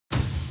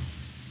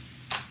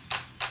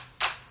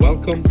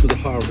Welcome to the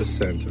Harvest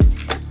Center.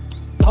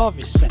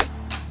 Harvest Center.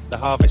 The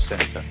Harvest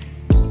Center.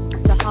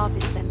 The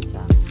Harvest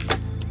Center.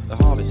 The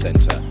Harvest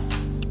Center.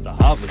 The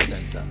Harvest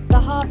Center. The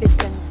Harvest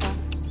Center.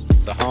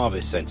 The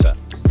Harvest Center.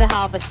 The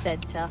Harvest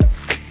Center.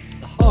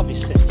 The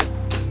Harvest Center.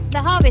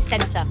 The Harvest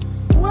Center.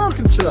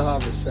 Welcome to the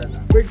Harvest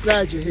Center. We're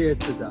glad you're here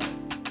today.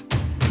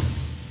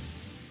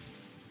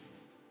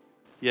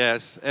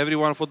 Yes,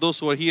 everyone, for those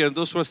who are here and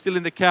those who are still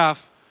in the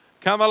calf,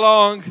 come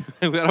along.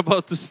 We are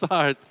about to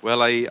start.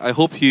 Well, I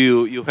hope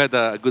you had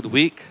a good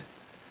week.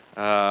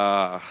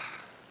 I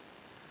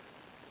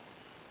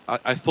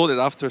thought that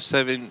after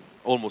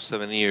almost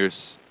 7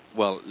 years,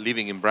 well,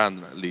 living in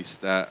Brandon at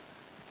least, that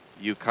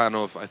I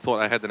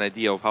thought I had an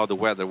idea of how the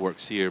weather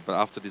works here. But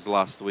after this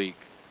last week,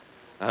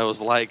 I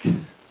was like,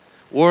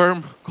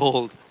 warm,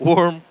 cold,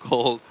 warm,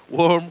 cold,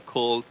 warm,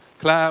 cold,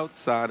 cloud,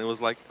 sun. It was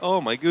like, oh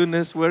my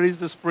goodness, where is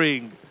the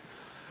spring?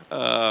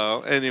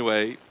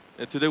 Anyway,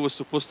 today was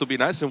supposed to be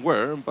nice and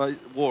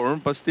warm,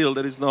 but still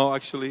there is no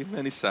actually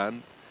any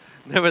sun.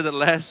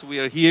 Nevertheless, we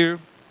are here.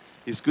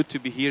 It's good to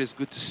be here. It's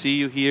good to see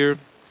you here.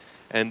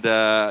 And,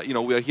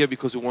 we are here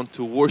because we want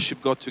to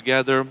worship God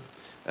together.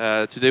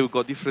 Today we've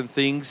got different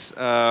things,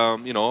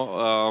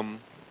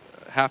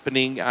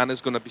 happening.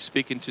 Anna's going to be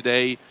speaking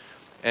today.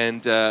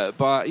 And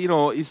but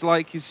it's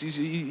like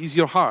it's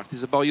your heart.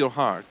 It's about your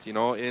heart,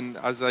 And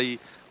as I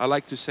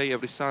like to say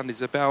every Sunday,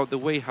 it's about the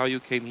way how you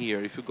came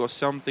here. If you got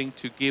something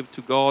to give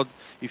to God,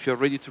 if you're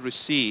ready to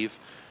receive,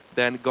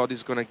 then God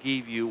is going to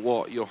give you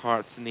what your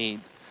hearts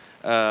need.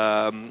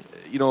 The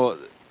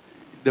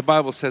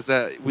Bible says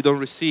that we don't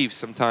receive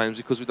sometimes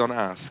because we don't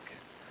ask.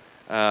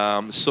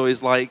 So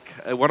it's like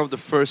one of the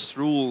first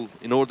rules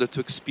in order to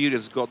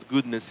experience God's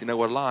goodness in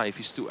our life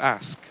is to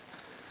ask.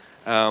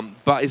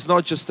 But it's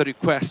not just a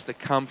request that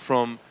comes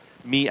from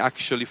me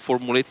actually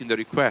formulating the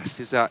request.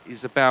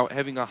 It's about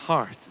having a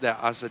heart that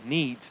has a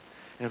need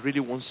and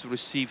really wants to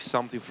receive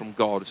something from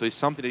God. So it's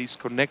something that is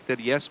connected.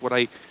 Yes, what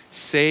I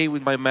say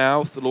with my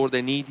mouth, Lord,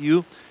 I need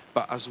you.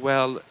 But as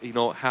well,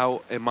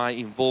 how am I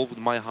involved with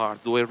my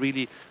heart?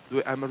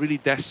 I'm really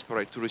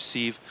desperate to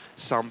receive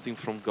something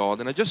from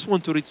God. And I just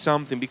want to read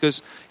something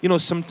because,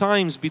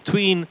 sometimes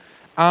between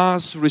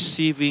us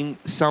receiving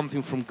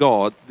something from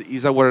God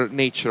is our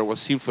nature, our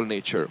sinful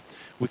nature.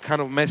 We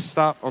kind of messed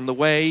up on the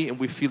way and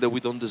we feel that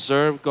we don't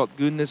deserve God's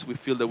goodness. We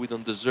feel that we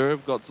don't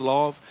deserve God's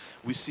love.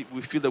 We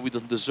feel that we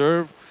don't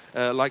deserve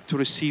to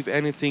receive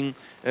anything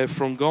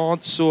from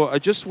God. So I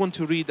just want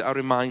to read a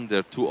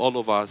reminder to all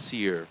of us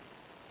here.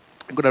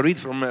 I'm going to read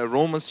from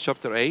Romans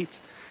chapter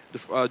 8,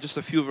 just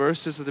a few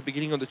verses at the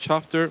beginning of the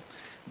chapter.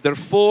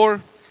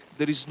 Therefore,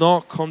 there is no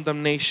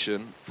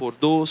condemnation for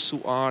those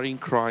who are in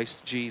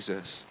Christ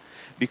Jesus.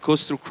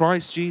 Because through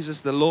Christ Jesus,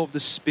 the law of the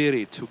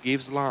Spirit who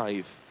gives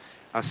life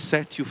has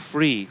set you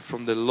free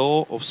from the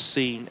law of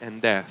sin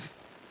and death.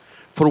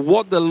 For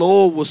what the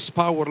law was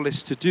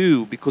powerless to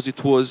do, because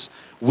it was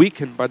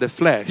weakened by the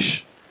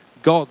flesh,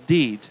 God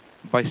did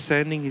by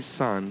sending His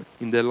Son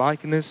in the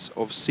likeness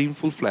of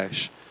sinful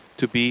flesh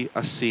to be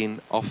a sin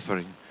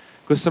offering.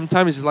 Because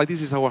sometimes it's like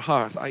this is our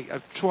heart.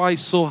 I try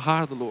so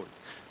hard, Lord.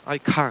 I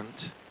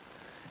can't.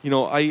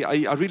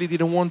 I really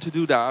didn't want to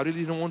do that. I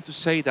really didn't want to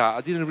say that. I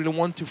didn't really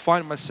want to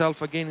find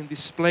myself again in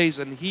this place.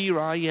 And here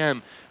I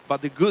am.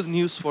 But the good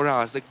news for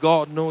us, that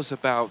God knows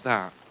about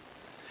that.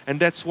 And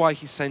that's why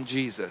He sent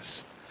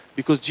Jesus.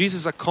 Because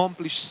Jesus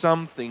accomplished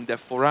something that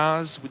for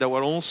us, with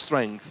our own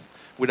strength,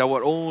 with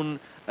our own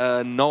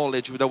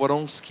knowledge, with our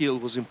own skill,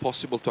 was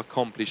impossible to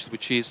accomplish,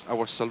 which is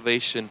our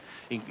salvation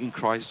in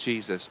Christ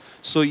Jesus.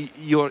 So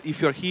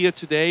if you're here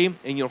today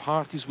and your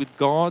heart is with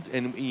God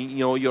and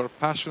you're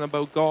passionate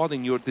about God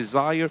and your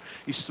desire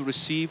is to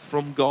receive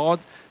from God,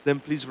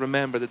 then please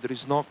remember that there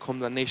is no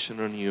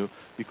condemnation on you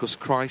because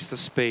Christ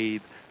has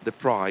paid the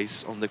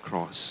price on the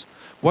cross.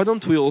 Why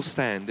don't we all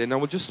stand? And I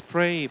will just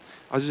pray.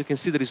 As you can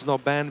see, there is no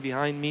band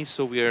behind me,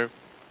 so we're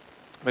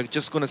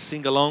just going to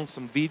sing along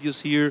some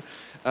videos here.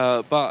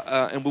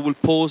 And we will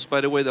pause, by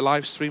the way, the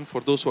live stream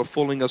for those who are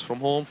following us from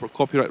home for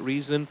copyright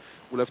reason.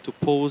 We'll have to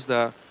pause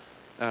the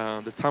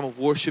time of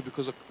worship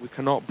because we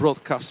cannot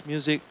broadcast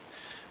music.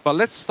 But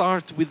let's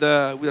start with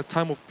a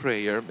time of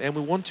prayer. And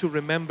we want to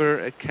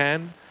remember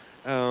Ken.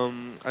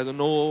 I don't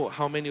know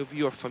how many of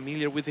you are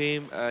familiar with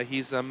him.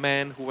 He's a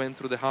man who went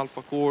through the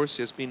Alpha course.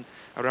 He has been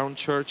around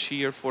church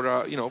here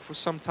for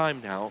some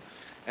time now.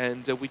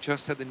 And we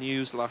just had the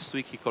news last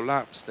week he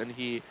collapsed. And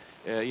he,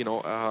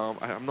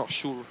 I'm not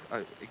sure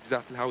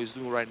exactly how he's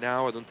doing right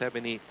now. I don't have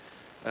any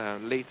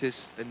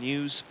latest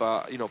news.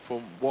 But,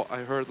 from what I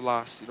heard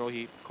last,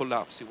 he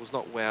collapsed. He was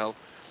not well.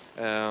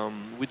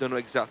 We don't know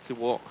exactly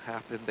what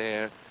happened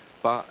there.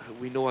 But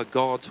we know a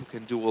God who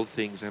can do all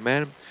things.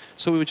 Amen?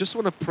 So we just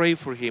want to pray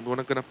for him. We're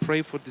not going to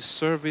pray for this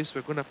service.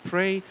 We're going to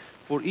pray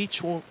for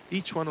each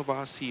one of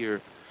us here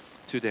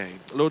today.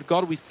 Lord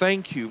God, we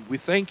thank you. We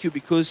thank you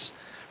because,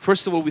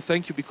 first of all, we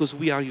thank you because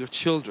we are your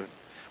children.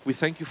 We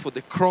thank you for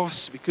the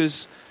cross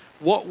because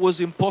what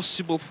was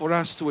impossible for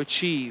us to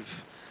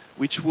achieve,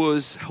 which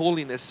was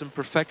holiness and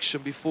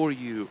perfection before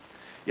you,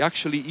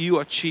 Actually, you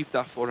achieved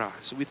that for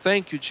us. We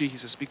thank you,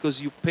 Jesus,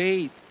 because you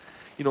paid,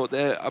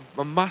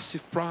 a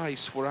massive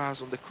price for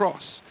us on the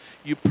cross.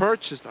 You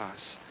purchased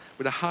us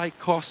with a high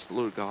cost,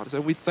 Lord God.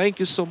 And we thank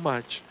you so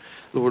much,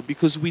 Lord,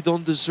 because we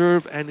don't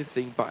deserve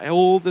anything, but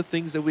all the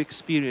things that we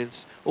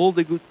experience, all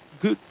the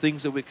good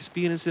things that we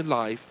experience in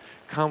life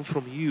come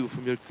from you,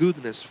 from your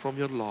goodness, from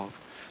your love.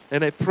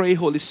 And I pray,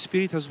 Holy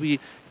Spirit, as we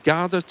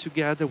gather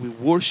together, we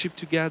worship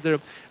together,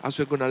 as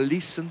we're going to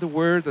listen the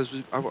word, as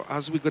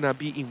we're going to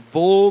be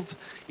involved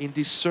in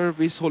this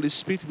service, Holy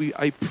Spirit,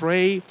 I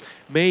pray,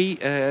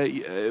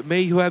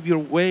 may you have your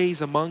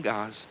ways among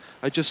us.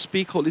 I just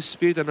speak, Holy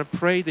Spirit, and I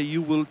pray that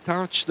you will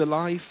touch the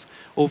life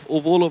of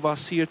all of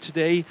us here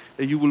today,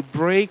 that you will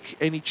break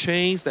any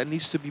chains that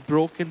needs to be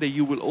broken, that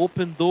you will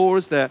open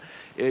doors that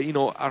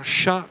are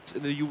shut,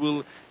 and that you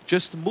will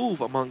just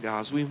move among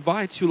us. We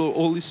invite you, Lord,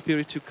 Holy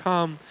Spirit, to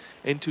come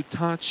and to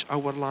touch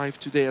our life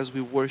today as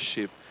we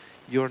worship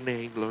your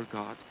name, Lord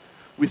God.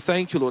 We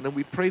thank you, Lord, and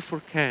we pray for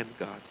Ken,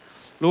 God.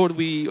 Lord,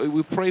 we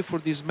pray for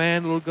this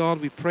man, Lord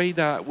God. We pray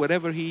that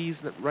whatever he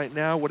is right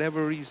now,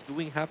 whatever he's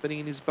doing happening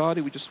in his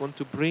body, we just want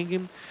to bring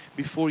him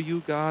before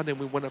you, God, and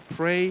we want to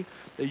pray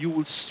that you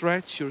will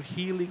stretch your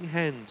healing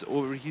hands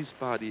over his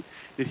body,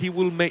 that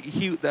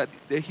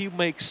he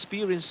may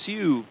experience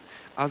you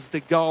as the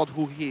God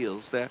who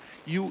heals, that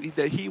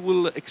he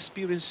will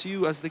experience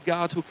you as the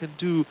God who can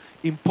do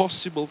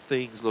impossible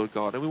things, Lord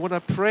God. And we want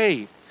to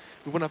pray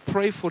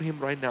for him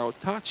right now.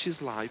 Touch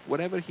his life,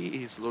 whatever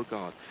he is, Lord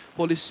God.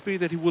 Holy Spirit,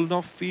 that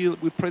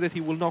we pray that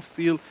he will not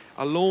feel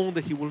alone,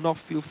 that he will not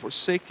feel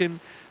forsaken,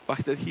 but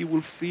that he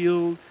will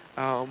feel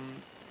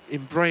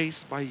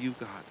embraced by you,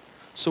 God.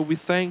 So we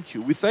thank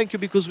you. We thank you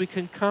because we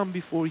can come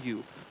before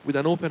you with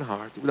an open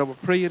heart, with our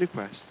prayer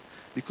request,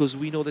 because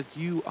we know that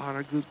you are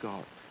a good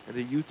God and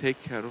that you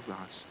take care of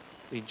us.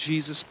 In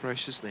Jesus'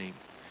 precious name,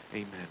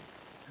 amen.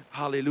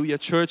 Hallelujah,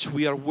 church.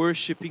 We are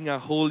worshiping a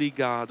holy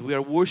God. We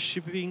are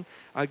worshiping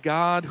a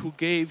God who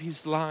gave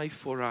his life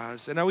for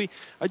us. And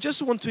I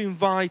just want to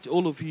invite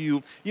all of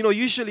you.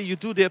 Usually you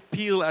do the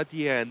appeal at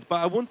the end, but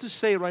I want to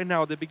say right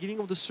now, at the beginning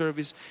of the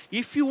service,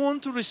 if you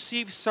want to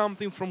receive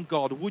something from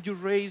God, would you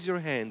raise your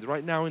hand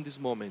right now in this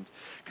moment?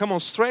 Come on,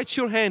 stretch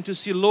your hand to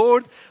say,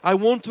 Lord, I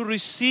want to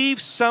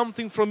receive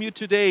something from you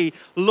today.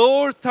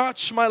 Lord,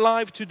 touch my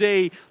life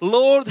today.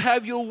 Lord,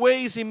 have your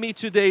ways in me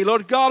today.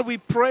 Lord God, we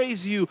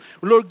praise you.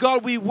 Lord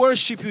God, we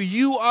worship you.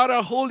 You are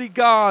a holy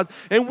God,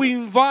 and we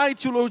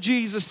invite you, Lord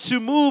Jesus, to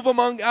move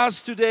among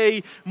us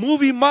today,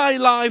 move in my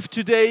life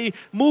today,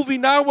 move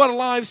in our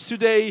lives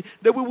today,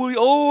 that we will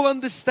all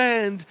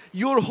understand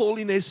your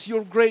holiness,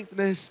 your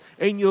greatness,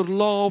 and your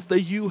love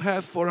that you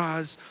have for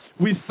us.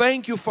 We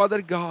thank you,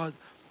 Father God.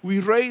 We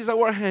raise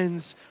our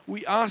hands.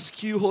 We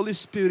ask you, Holy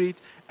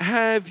Spirit,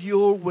 have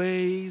your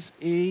ways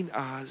in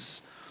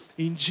us.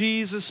 In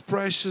Jesus'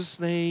 precious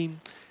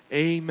name,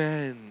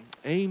 amen.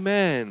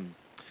 Amen.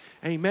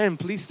 Amen.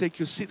 Please take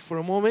your seat for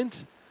a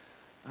moment.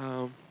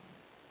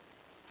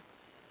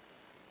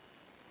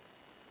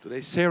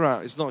 Today Sarah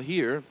is not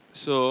here,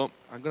 so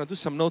I'm going to do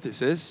some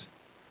notices,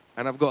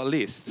 and I've got a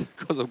list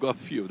because I've got a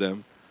few of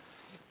them.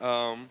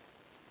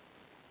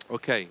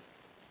 Okay.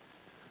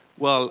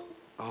 Well,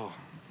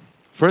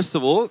 first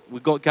of all,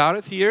 we got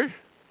Gareth here.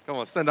 Come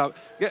on, stand up.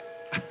 Yeah.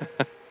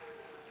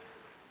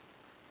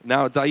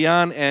 Now,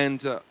 Diane and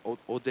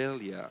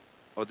Odelia,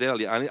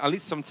 I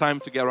need some time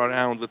to get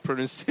around the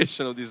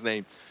pronunciation of this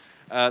name.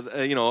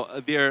 They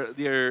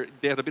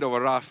had a bit of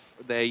a rough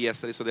day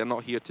yesterday, so they're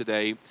not here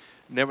today.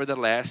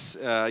 Nevertheless,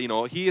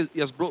 he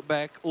has brought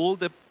back all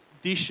the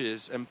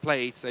dishes and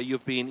plates that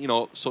you've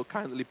been, so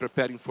kindly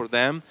preparing for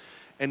them.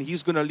 And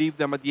he's going to leave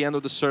them at the end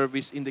of the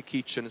service in the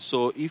kitchen.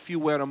 So if you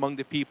were among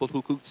the people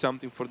who cooked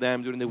something for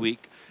them during the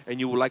week and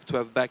you would like to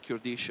have back your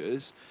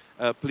dishes,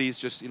 please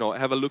just,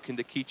 have a look in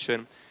the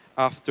kitchen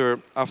after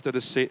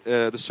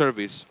the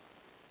service.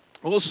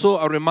 Also,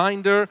 a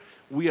reminder,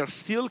 we are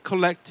still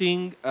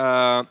collecting,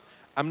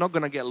 I'm not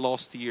going to get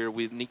lost here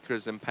with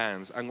knickers and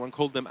pants. I'm going to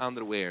call them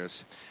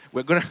underwears.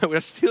 We're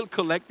still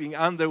collecting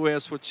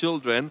underwears for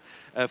children,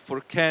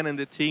 for Ken and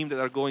the team that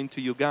are going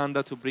to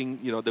Uganda to bring,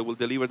 they will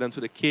deliver them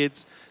to the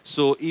kids.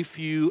 So if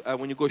you,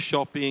 when you go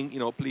shopping,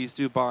 please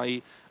do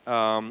buy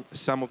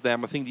some of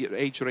them. I think the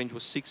age range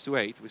was 6 to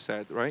 8, we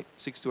said, right?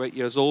 6 to 8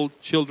 years old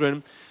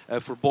children,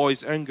 for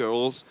boys and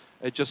girls.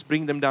 Just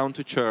bring them down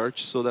to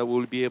church so that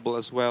we'll be able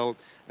as well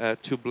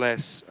to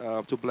bless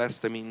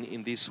them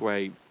in this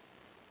way.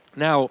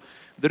 Now,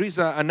 there is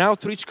an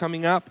outreach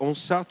coming up on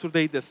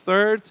Saturday the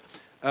 3rd.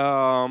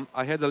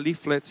 I had a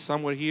leaflet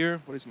somewhere here.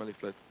 Where is my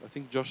leaflet? I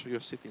think, Joshua, you're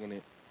sitting on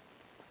it.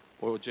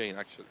 Or Jane,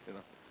 actually.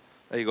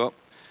 There you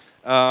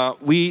go.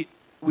 We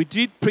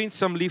did print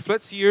some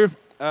leaflets here,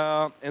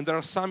 and there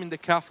are some in the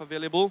cafe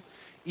available.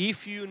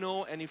 If you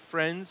know any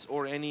friends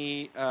or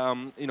any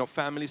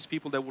families,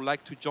 people that would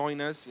like to join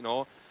us,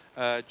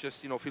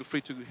 just feel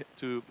free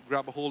to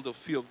grab a hold of a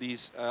few of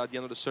these at the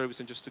end of the service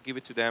and just to give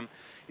it to them.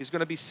 It's going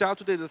to be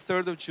Saturday the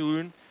 3rd of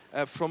June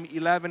from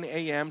 11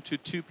 a.m. to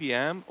 2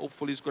 p.m.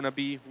 Hopefully it's going to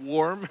be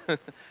warm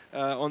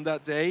on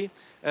that day.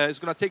 It's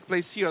going to take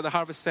place here at the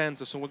Harvest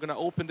Center. So we're going to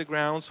open the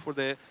grounds for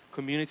the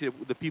community.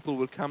 The people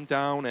will come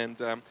down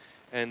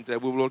and we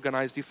will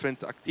organize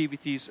different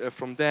activities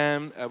from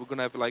them. We're going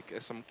to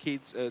have some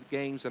kids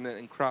games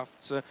and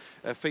crafts,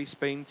 face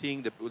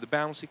painting. The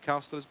bouncy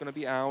castle is going to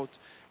be out,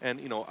 and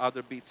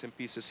other bits and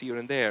pieces here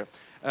and there.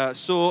 I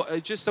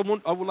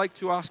would like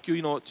to ask you,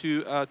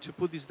 to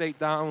put this date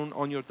down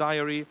on your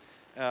diary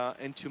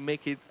and to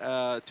make it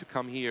to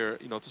come here,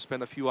 to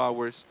spend a few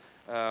hours,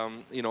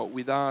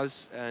 with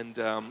us, and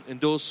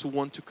those who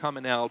want to come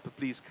and help,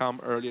 please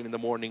come earlier in the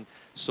morning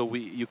so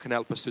you can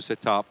help us to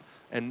set up.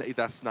 And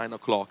that's 9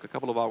 o'clock, a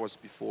couple of hours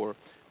before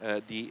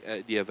the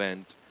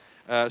event.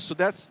 So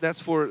that's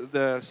for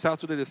the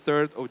Saturday the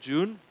 3rd of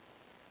June.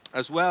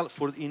 As well,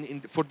 for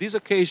this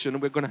occasion,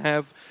 we're going to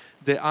have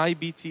the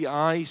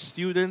IBTI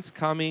students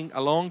coming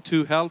along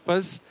to help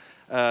us.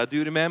 Do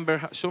you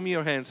remember? Show me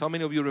your hands. How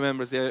many of you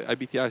remember the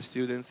IBTI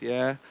students?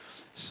 Yeah.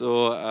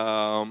 So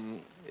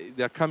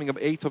they're coming up,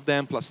 8 of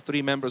them plus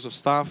 3 members of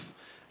staff.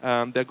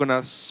 They're going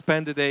to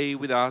spend the day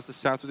with us this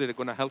Saturday. They're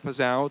going to help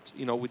us out,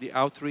 with the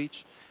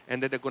outreach.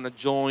 And then they're going to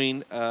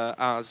join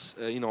us,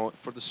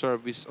 for the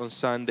service on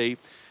Sunday.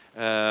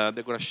 They're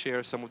going to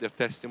share some of their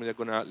testimony.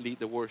 They're going to lead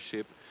the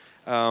worship.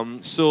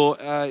 And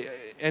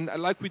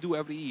like we do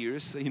every year,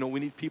 we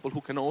need people who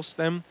can host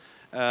them.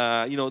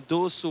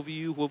 Those of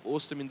you who have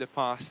hosted them in the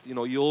past,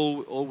 you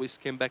always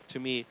came back to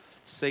me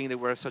saying they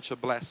were such a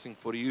blessing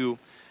for you.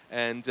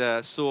 And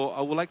so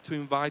I would like to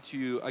invite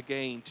you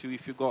again to,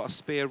 if you've got a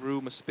spare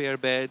room, a spare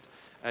bed,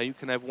 you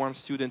can have 1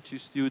 student, 2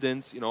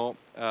 students,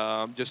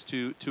 just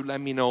to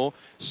let me know.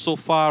 So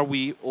far,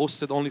 we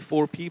hosted only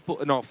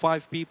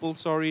 5 people,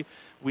 sorry.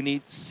 We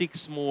need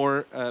 6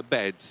 more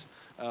beds.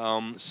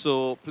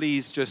 So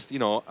please just,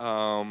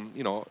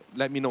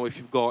 let me know if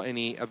you've got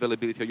any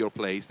availability at your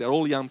place. They're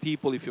all young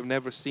people. If you've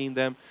never seen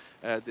them,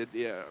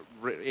 their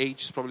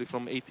age is probably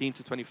from 18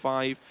 to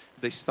 25.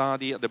 They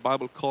study at the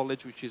Bible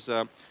College, which is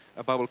a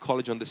Bible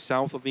college on the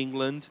south of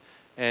England.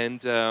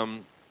 And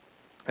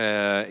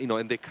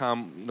and they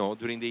come,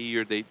 during the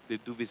year, they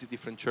do visit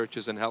different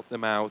churches and help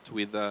them out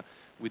with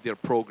their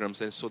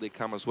programs. And so they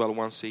come as well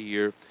once a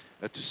year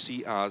to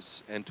see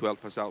us and to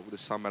help us out with the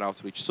summer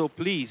outreach. So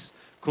please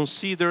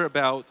consider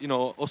about,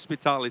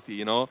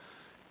 hospitality,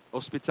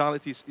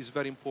 Hospitality is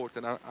very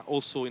important.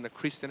 Also in a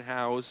Christian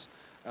house,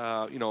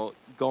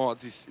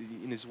 God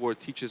in His Word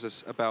teaches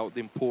us about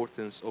the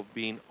importance of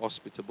being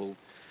hospitable.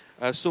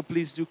 So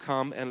please do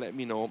come and let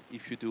me know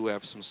if you do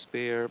have some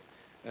spare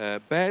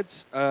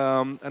beds.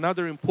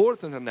 Another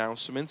important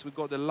announcement, we've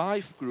got the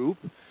life group.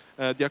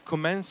 They are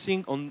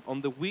commencing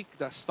on the week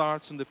that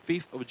starts on the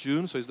 5th of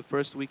June, so it's the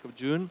first week of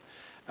June.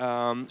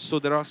 So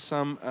there are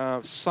some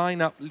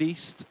sign-up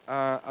lists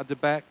at the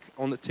back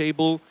on the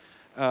table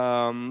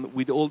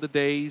with all the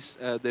days,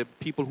 the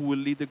people who will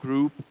lead the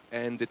group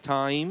and the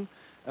time.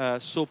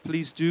 So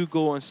please do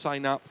go and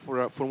sign up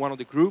for one of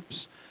the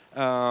groups.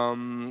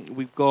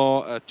 We've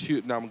got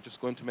now I'm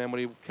just going to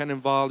memory.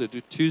 Cannonball, they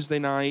do Tuesday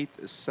night,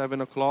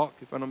 7 o'clock,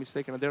 if I'm not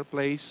mistaken, at their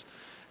place.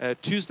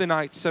 Tuesday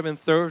night,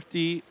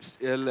 7:30,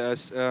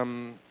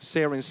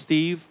 Sarah and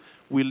Steve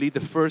will lead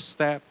the First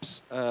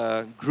Steps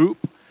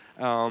group.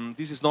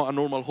 This is not a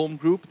normal home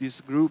group. This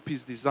group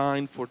is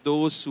designed for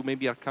those who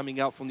maybe are coming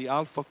out from the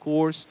Alpha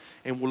course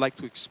and would like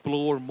to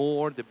explore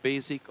more the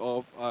basic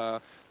of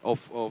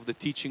the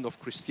teaching of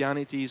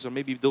Christianity, or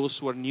maybe those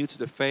who are new to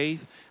the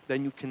faith.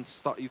 Then you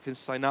can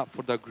sign up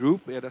for that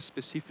group. It is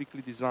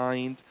specifically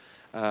designed,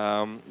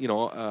 so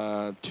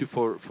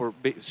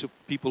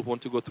people who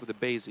want to go through the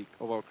basic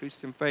of our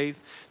Christian faith.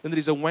 Then there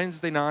is a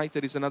Wednesday night.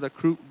 There is another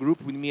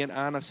group with me and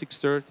Anna,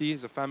 6:30.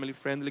 It's a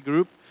family-friendly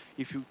group.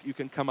 If you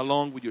can come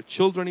along with your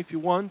children if you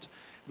want.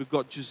 We've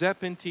got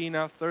Giuseppe and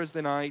Tina,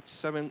 Thursday night,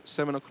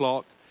 7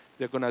 o'clock.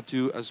 They're going to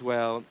do as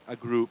well a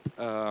group,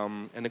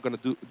 and they're going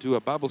to do a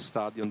Bible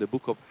study on the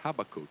book of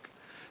Habakkuk.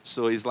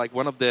 So it's like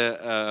one of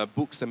the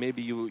books that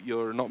maybe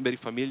you're not very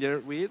familiar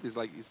with.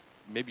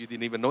 Maybe you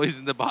didn't even know it's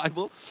in the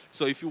Bible.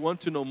 So if you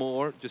want to know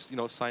more, just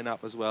sign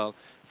up as well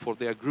for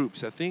their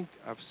groups. I think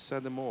I've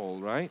said them all,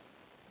 right?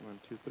 1,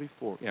 2, 3,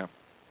 4. Yeah.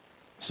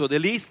 So the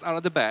lists are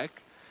at the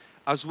back.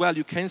 As well,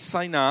 you can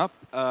sign up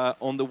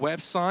on the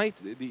website.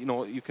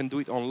 You can do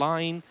it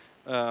online.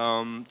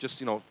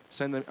 Just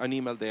send an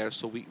email there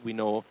so we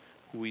know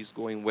who is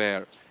going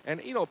where.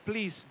 And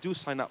please do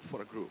sign up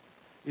for a group.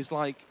 It's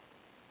like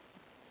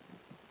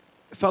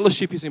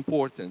fellowship is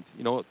important.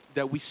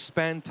 That we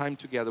spend time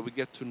together. We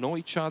get to know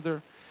each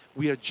other.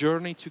 We are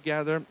journeying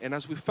together, and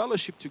as we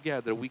fellowship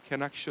together, we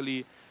can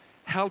actually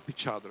help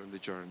each other in the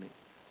journey.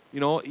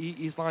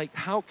 It's like,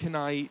 how can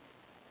I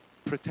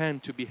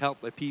pretend to be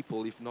helped by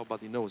people if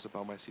nobody knows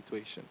about my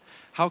situation?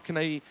 How can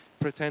I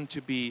pretend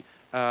to be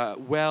how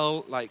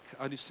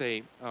do you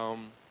say,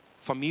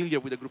 familiar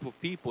with a group of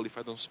people if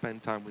I don't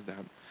spend time with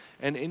them.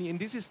 And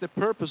this is the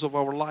purpose of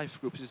our life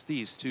groups, is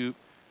this, to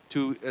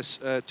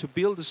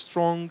build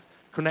strong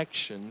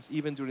connections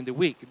even during the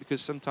week,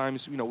 because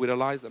sometimes we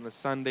realize that on a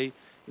Sunday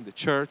in the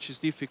church it's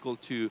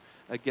difficult to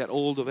get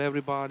hold of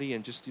everybody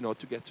and just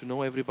to get to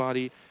know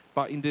everybody.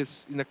 But in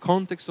the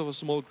context of a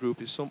small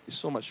group, is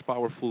so much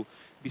powerful.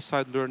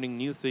 Besides learning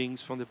new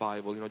things from the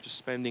Bible, just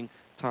spending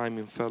time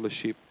in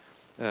fellowship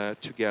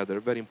together,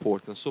 very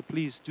important. So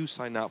please do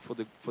sign up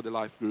for the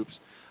life groups.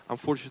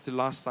 Unfortunately,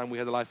 last time we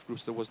had the life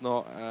groups, there was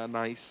not a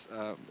nice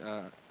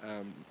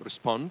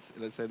response.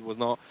 Let's say there was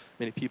not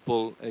many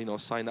people,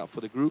 sign up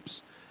for the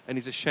groups, and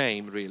it's a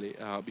shame, really,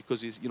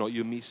 because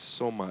you miss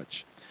so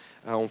much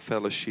on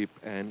fellowship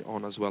and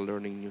on as well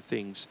learning new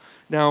things.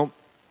 Now,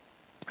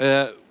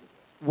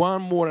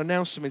 one more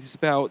announcement is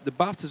about the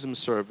baptism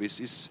service.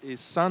 Is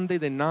Sunday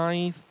the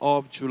 9th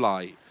of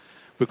July.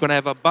 We're going to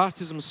have a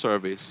baptism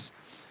service.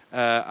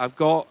 I've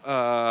got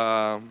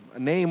a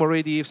name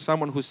already of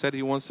someone who said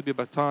he wants to be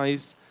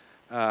baptized.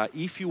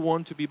 If you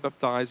want to be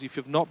baptized, if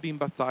you've not been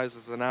baptized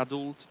as an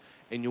adult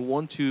and you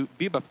want to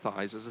be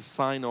baptized as a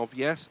sign of,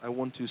 yes, I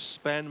want to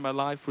spend my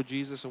life for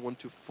Jesus, I want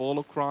to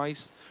follow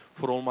Christ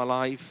for all my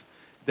life,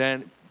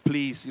 then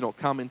please,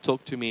 come and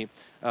talk to me.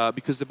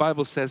 Because the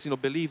Bible says,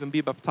 believe and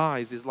be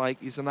baptized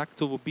is an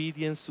act of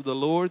obedience to the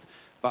Lord,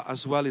 but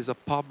as well as a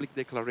public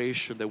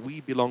declaration that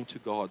we belong to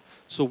God.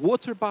 So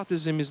water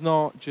baptism is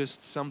not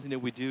just something that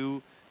we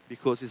do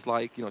because it's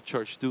like,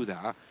 church do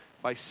that,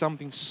 but it's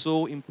something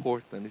so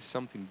important. It's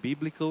something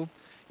biblical.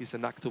 It's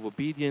an act of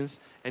obedience,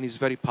 and it's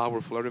very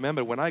powerful. I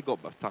remember when I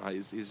got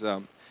baptized,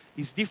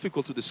 it's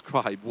difficult to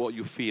describe what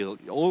you feel.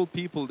 All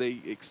people, they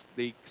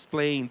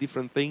explain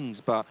different things,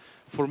 but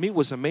for me it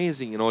was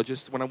amazing,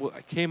 just when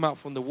I came out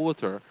from the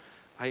water,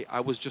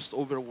 I was just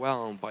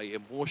overwhelmed by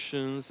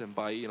emotions and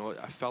by,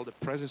 I felt the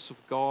presence of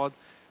God,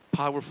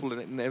 powerful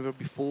than ever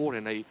before.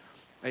 And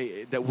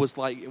that was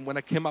like, when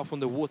I came out from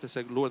the water, I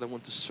said, Lord, I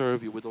want to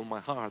serve you with all my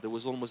heart. There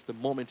was almost the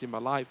moment in my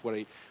life where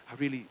I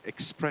really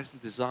expressed the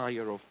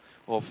desire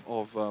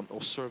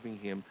of serving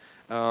Him.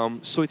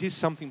 So it is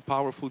something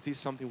powerful. It is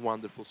something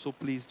wonderful. So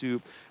please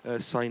do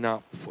sign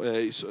up.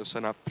 Please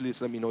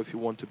let me know if you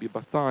want to be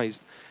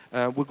baptized.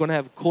 We're going to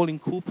have Colin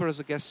Cooper as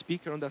a guest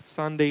speaker on that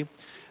Sunday.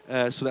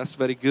 So that's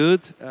very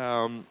good.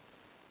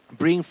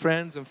 Bring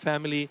friends and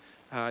family.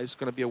 It's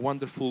going to be a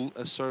wonderful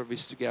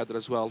service together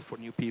as well for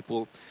new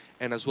people.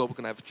 And as well, we're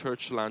going to have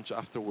church lunch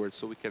afterwards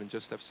so we can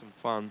just have some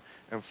fun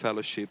and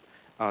fellowship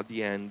at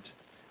the end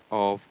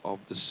of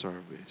the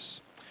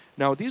service.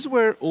 Now, these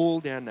were all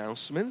the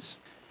announcements.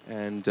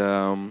 And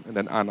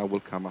then Anna will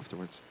come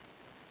afterwards.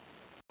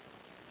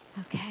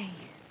 Okay.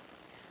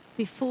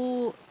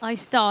 Before I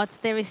start,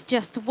 there is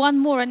just one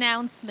more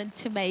announcement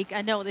to make.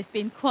 I know there have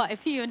been quite a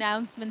few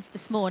announcements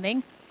this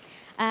morning.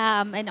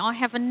 And I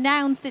have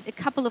announced it a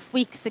couple of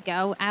weeks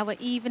ago, our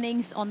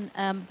evenings on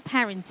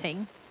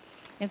parenting.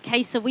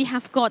 Okay, so we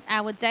have got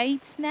our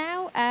dates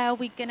now.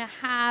 We're going to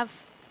have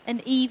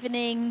an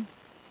evening,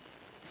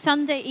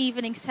 Sunday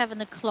evening, 7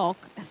 o'clock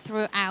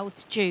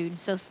throughout June.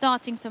 So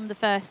starting from the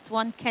first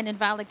one, Ken and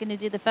Val are going to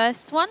do the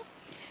first one,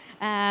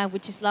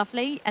 which is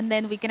lovely. And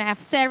then we're going to have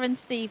Sarah and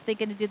Steve, they're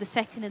going to do the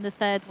second and the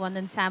third one.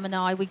 And Sam and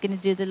I, we're going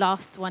to do the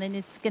last one. And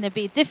it's going to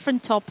be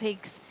different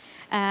topics.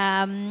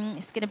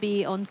 It's going to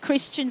be on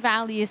Christian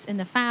values in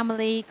the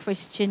family,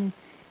 Christian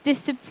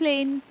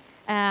discipline,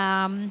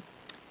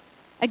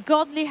 a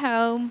godly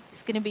home.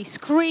 It's going to be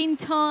screen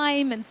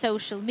time and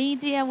social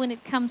media when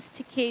it comes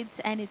to kids,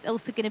 and it's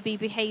also going to be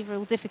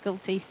behavioral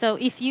difficulties. So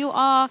if you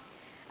are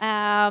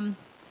a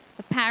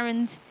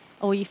parent,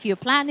 or if you're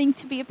planning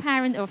to be a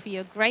parent, or if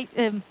you're a great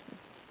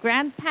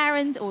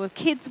grandparent or a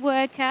kids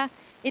worker,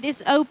 it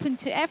is open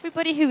to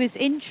everybody who is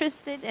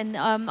interested. And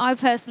I'm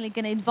personally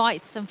going to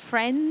invite some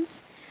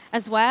friends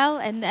as well.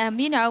 And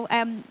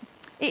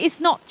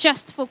it's not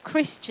just for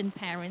Christian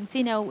parents,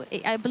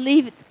 I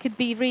believe it could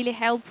be really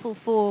helpful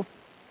for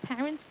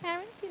parents,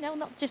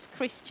 not just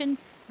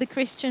the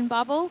Christian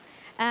bubble.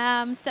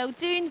 So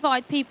do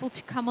invite people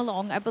to come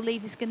along. I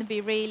believe it's going to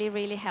be really,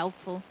 really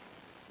helpful.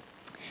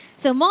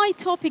 So my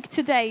topic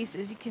today is,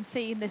 as you can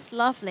see in this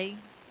lovely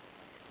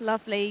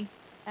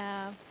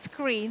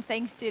screen,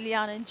 thanks to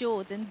Liana and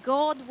Jordan,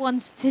 God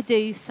wants to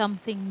do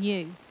something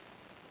new.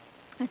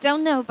 I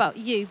don't know about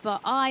you, but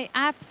I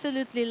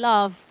absolutely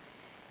love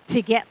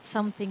to get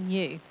something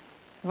new,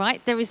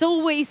 right? There is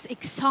always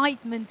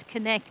excitement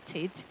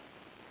connected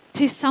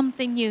to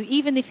something new,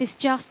 even if it's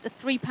just a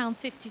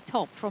 £3.50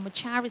 top from a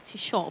charity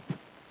shop,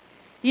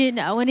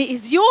 and it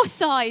is your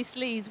size,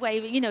 Lee's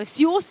waving, it's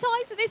your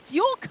size and it's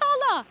your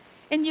colour,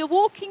 and you're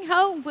walking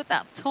home with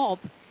that top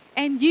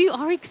and you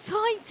are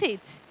excited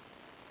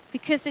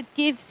because it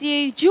gives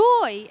you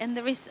joy, and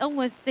there is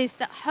almost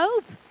that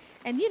hope,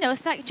 and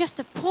it's like just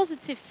a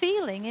positive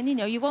feeling. And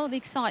you won't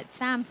excite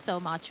Sam so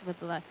much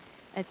with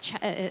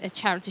a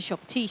charity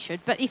shop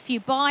t-shirt, but if you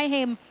buy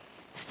him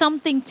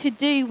something to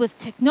do with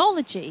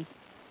technology,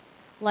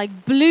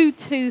 like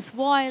Bluetooth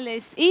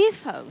wireless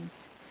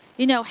earphones,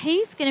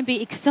 he's going to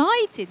be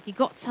excited. He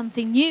got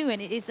something new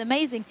and it is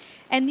amazing.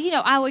 And,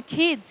 our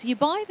kids, you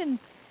buy them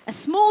a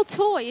small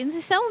toy and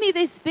it's only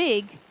this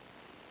big,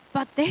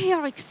 but they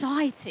are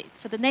excited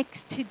for the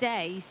next 2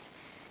 days.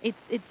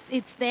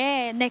 It's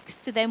there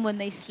next to them when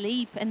they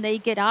sleep and they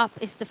get up.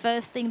 It's the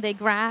first thing they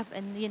grab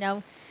and,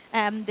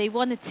 they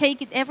want to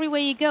take it everywhere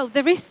you go.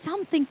 There is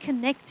something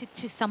connected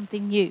to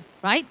something new,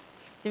 right?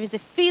 There is a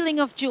feeling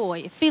of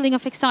joy, a feeling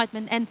of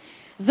excitement. And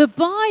the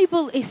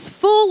Bible is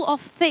full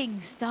of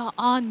things that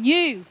are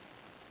new,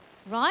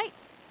 right?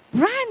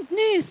 Brand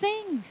new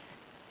things.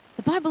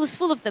 The Bible is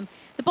full of them.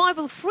 The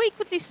Bible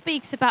frequently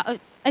speaks about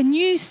a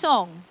new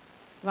song,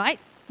 right?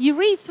 You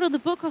read through the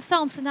book of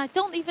Psalms and I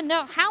don't even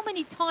know how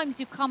many times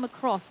you come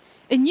across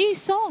a new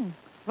song,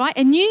 right?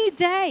 A new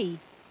day,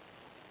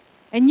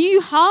 a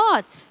new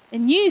heart, a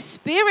new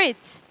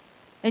spirit,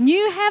 a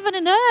new heaven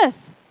and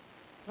earth,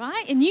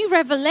 right? A new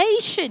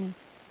revelation,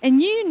 a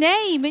new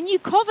name, a new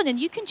covenant.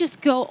 You can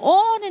just go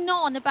on and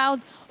on about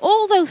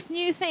all those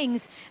new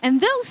things. And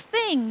those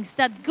things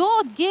that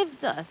God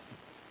gives us,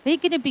 they're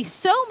going to be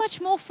so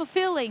much more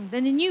fulfilling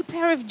than a new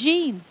pair of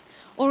jeans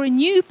or a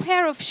new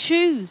pair of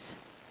shoes,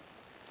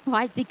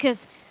 right?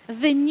 Because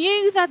the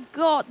new that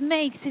God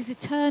makes is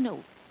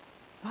eternal,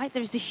 right?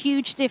 There's a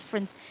huge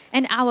difference.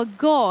 And our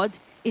God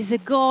is a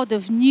God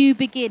of new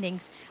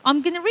beginnings.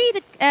 I'm going to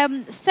read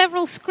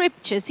several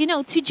scriptures,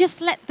 to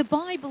just let the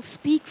Bible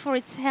speak for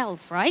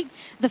itself, right?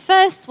 The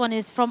first one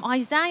is from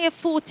Isaiah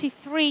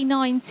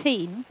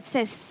 43:19. It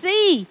says,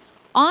 "See,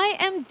 I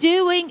am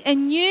doing a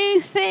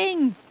new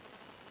thing."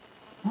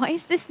 What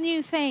is this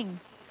new thing?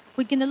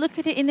 We're going to look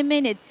at it in a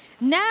minute.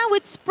 "Now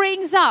it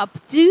springs up.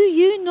 Do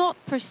you not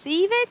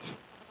perceive it?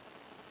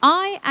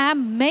 I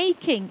am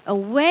making a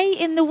way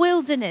in the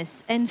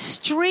wilderness and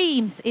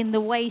streams in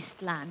the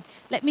wasteland."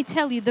 Let me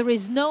tell you, there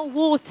is no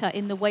water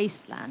in the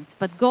wasteland,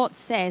 but God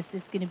says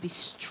there's going to be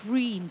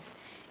streams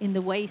in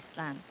the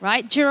wasteland,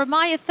 right?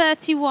 Jeremiah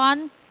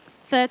 31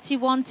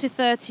 to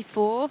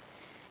 34,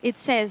 it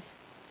says,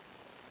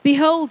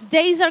 "Behold,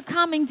 days are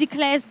coming,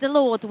 declares the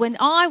Lord, when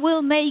I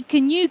will make a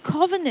new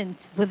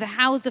covenant with the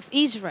house of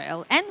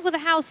Israel and with the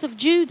house of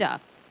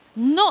Judah,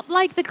 not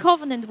like the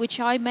covenant which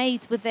I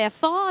made with their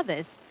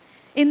fathers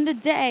in the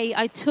day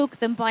I took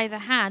them by the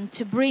hand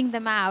to bring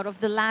them out of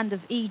the land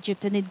of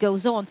Egypt." And it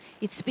goes on.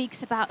 It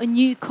speaks about a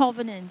new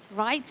covenant,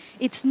 right?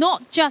 It's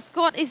not just,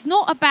 God is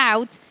not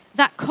about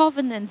that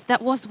covenant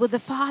that was with the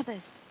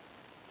fathers.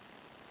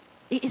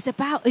 It is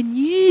about a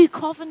new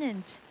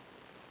covenant.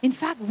 In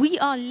fact, we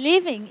are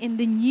living in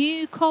the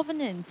new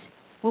covenant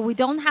where we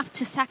don't have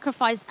to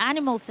sacrifice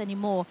animals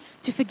anymore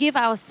to forgive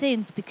our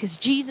sins because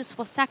Jesus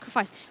was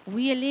sacrificed.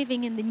 We are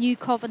living in the new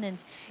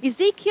covenant.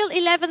 Ezekiel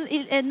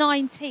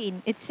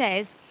 11:19, it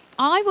says,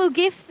 "I will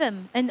give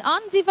them an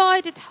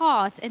undivided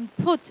heart and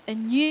put a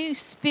new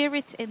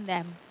spirit in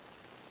them.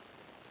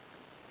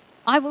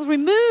 I will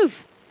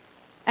remove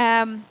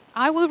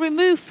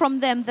from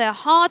them their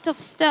heart of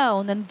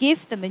stone and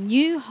give them a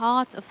new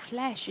heart of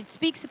flesh." It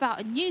speaks about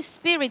a new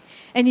spirit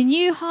and a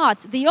new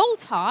heart. The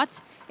old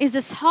heart is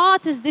as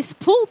hard as this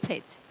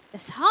pulpit,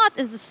 as hard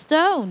as a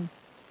stone,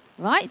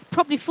 right? It's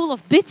probably full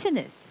of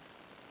bitterness,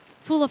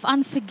 full of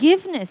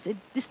unforgiveness.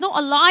 It's not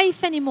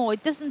alive anymore.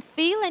 It doesn't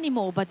feel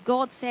anymore. But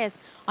God says,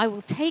 I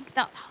will take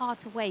that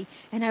heart away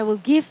and I will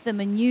give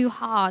them a new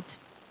heart.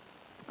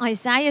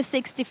 Isaiah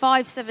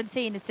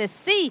 65:17, it says,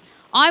 "See,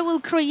 I will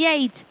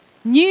create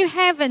new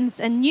heavens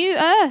and new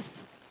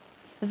earth.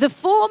 The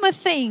former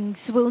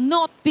things will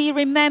not be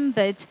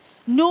remembered,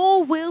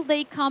 nor will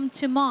they come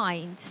to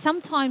mind."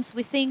 Sometimes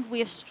we think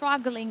we are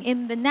struggling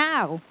in the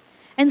now,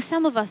 and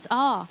some of us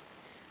are.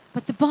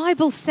 But the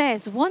Bible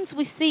says once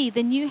we see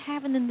the new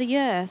heaven and the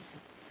earth,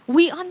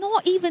 we are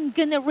not even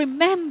going to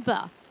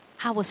remember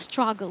our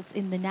struggles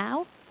in the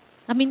now.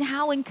 I mean,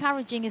 how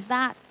encouraging is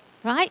that,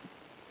 right?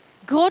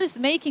 God is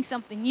making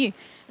something new.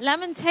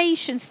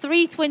 Lamentations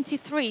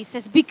 3:23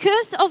 says,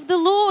 "Because of the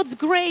Lord's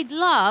great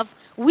love,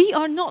 we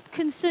are not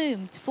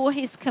consumed, for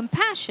his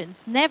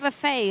compassions never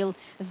fail.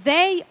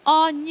 They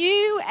are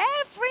new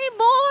every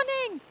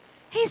morning."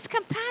 His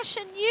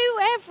compassion new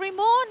every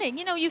morning.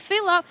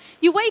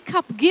 You wake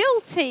up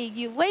guilty.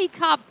 You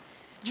wake up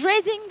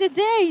dreading the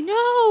day.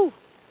 No.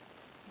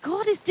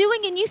 God is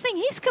doing a new thing.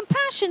 His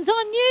compassions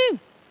are new.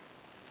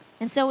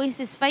 And so is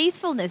his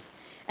faithfulness.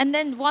 And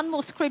then one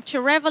more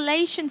scripture,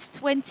 Revelations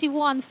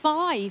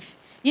 21:5.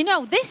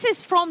 This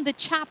is from the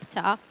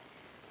chapter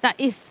that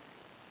is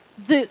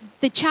the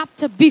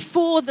chapter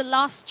before the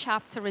last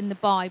chapter in the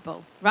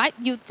Bible, right?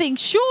 You'd think,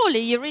 surely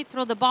you read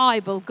through the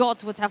Bible,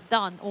 God would have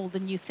done all the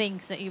new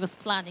things that he was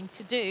planning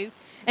to do.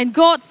 And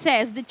God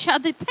says, the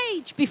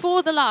page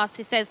before the last,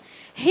 he says,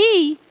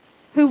 "He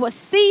who was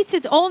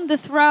seated on the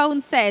throne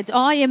said,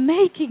 I am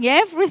making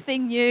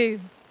everything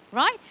new."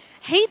 Right?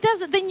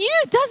 The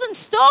new doesn't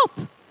stop.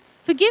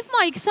 Forgive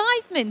my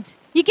excitement.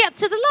 You get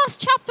to the last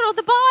chapter of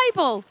the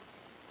Bible.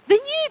 The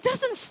new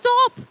doesn't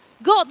stop.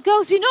 God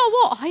goes, you know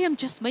what? I am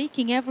just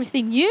making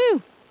everything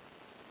new.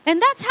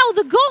 And that's how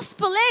the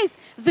gospel is.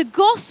 The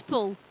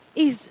gospel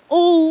is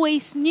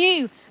always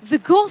new. The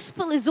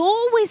gospel is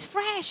always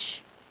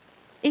fresh.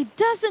 It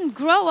doesn't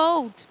grow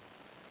old,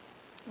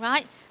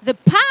 right? The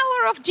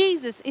power of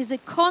Jesus is a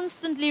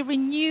constantly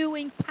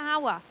renewing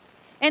power.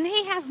 And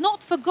he has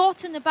not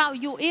forgotten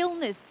about your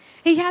illness.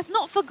 He has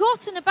not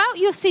forgotten about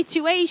your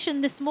situation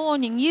this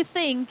morning. You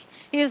think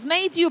he has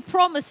made you a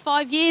promise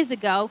 5 years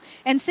ago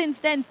and since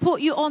then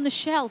put you on the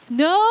shelf.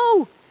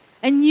 No,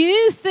 a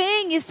new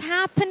thing is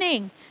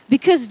happening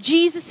because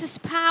Jesus'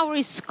 power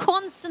is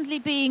constantly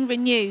being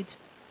renewed,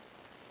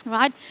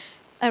 right?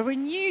 A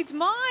renewed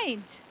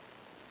mind.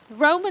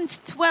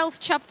 Romans 12,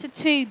 chapter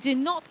 2, do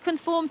not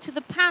conform to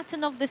the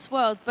pattern of this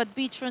world, but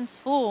be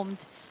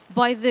transformed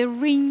by the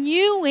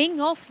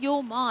renewing of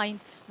your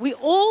mind. We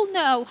all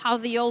know how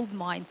the old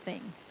mind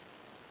thinks,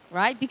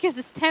 right? Because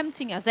it's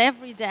tempting us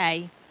every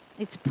day.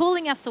 It's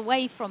pulling us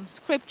away from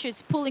Scripture.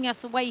 It's pulling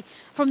us away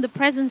from the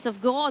presence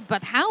of God.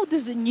 But how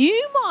does a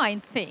new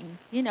mind think?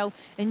 You know,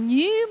 a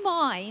new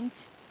mind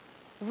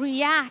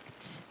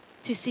reacts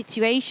to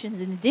situations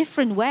in a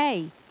different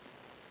way.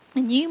 A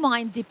new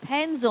mind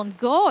depends on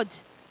God,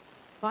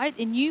 right?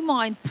 A new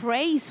mind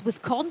prays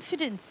with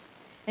confidence.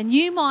 A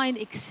new mind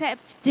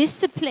accepts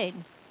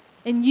discipline.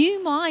 A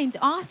new mind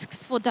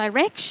asks for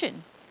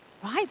direction,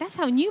 right? That's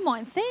how a new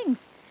mind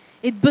thinks.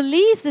 It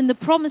believes in the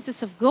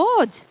promises of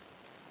God.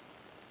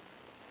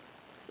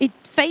 It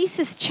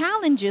faces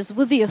challenges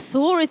with the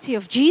authority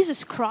of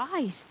Jesus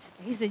Christ.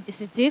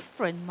 It's a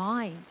different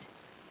mind,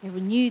 a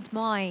renewed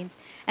mind.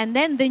 And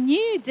then the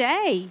new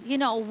day, you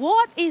know,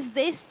 what is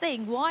this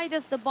thing? Why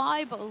does the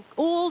Bible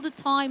all the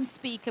time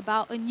speak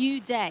about a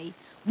new day?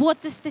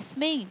 What does this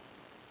mean?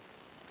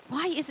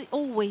 Why is it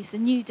always a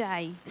new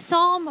day?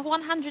 Psalm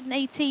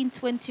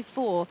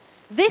 118:24.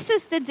 This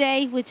is the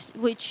day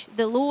which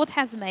the Lord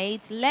has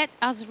made. Let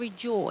us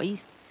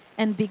rejoice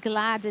and be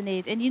glad in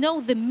it. And you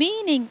know, the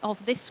meaning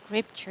of this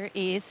scripture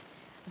is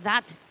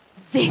that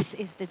this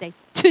is the day.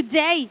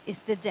 Today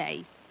is the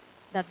day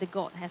that the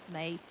God has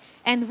made.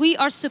 And we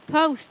are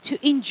supposed to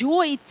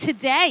enjoy it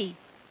today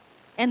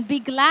and be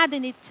glad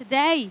in it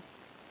today.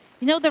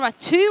 You know, there are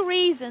two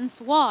reasons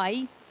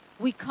why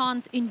we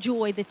can't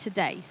enjoy the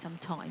today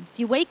sometimes.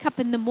 You wake up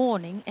in the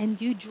morning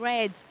and you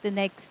dread the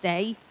next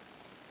day.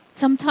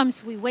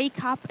 Sometimes we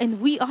wake up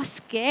and we are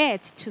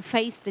scared to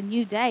face the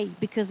new day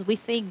because we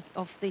think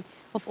of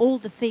all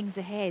the things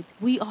ahead.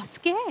 We are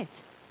scared,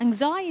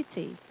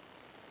 anxiety,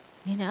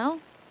 you know.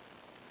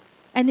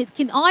 And it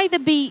can either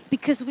be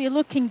because we're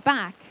looking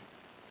back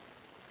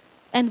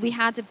and we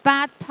had a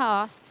bad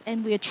past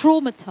and we are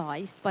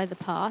traumatized by the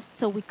past,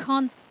 so we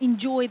can't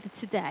enjoy the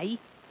today.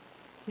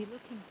 We're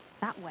looking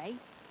that way.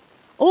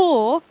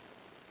 Or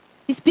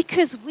it's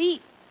because we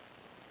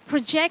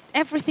project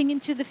everything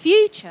into the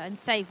future and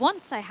say,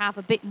 once I have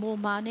a bit more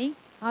money,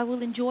 I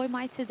will enjoy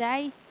my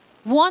today.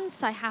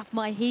 Once I have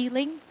my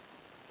healing,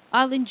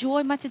 I'll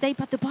enjoy my today.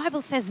 But the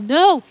Bible says,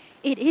 no,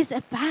 it is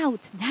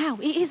about now.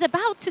 It is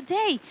about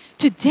today.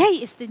 Today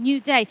is the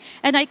new day.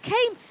 And I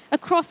came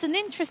across an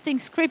interesting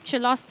scripture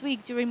last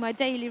week during my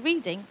daily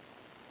reading.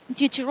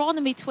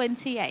 Deuteronomy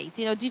 28.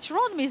 You know,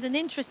 Deuteronomy is an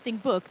interesting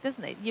book,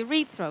 doesn't it? You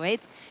read through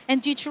it,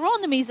 and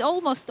Deuteronomy is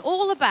almost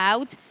all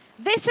about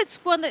this is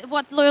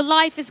what your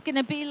life is going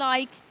to be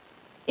like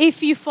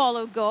if you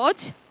follow God,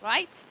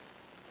 right?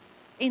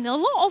 In a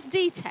lot of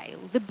detail.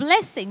 The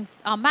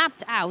blessings are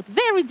mapped out,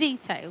 very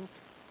detailed.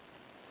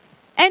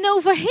 And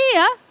over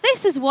here,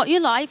 this is what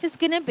your life is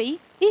going to be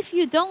if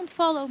you don't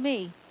follow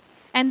me.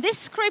 And this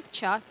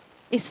scripture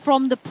is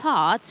from the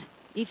part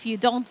if you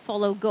don't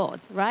follow God,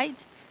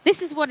 right?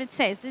 This is what it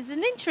says. It's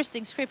an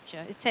interesting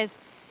scripture. It says,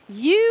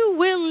 you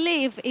will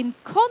live in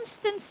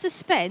constant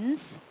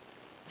suspense,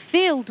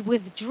 filled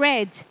with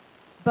dread,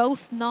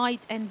 both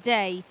night and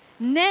day,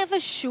 never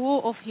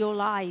sure of your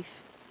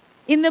life.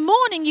 In the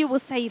morning you will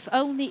say, if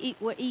only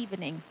it were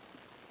evening.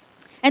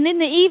 And in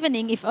the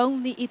evening, if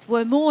only it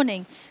were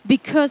morning,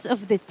 because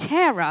of the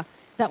terror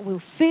that will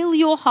fill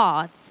your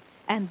hearts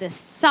and the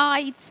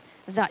sights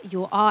that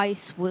your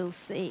eyes will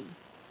see.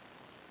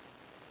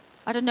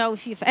 I don't know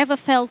if you've ever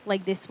felt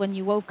like this when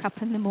you woke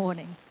up in the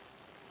morning,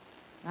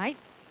 right?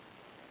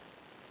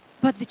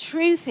 But the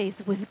truth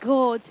is, with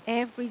God,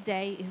 every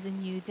day is a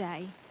new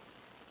day.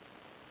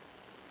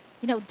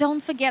 You know,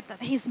 don't forget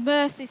that His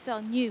mercies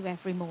are new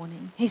every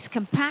morning. His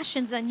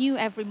compassions are new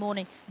every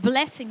morning.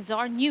 Blessings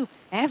are new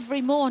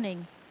every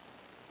morning.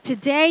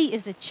 Today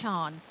is a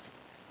chance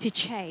to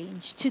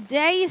change.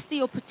 Today is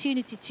the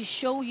opportunity to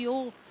show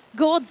your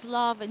God's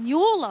love in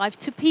your life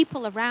to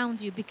people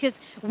around you, because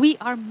we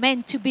are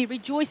meant to be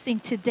rejoicing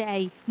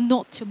today,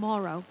 not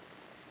tomorrow.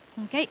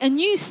 Okay, a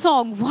new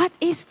song. What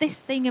is this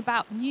thing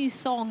about new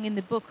song in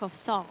the book of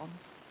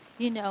Psalms?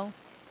 You know,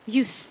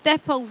 you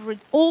step over it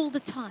all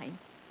the time.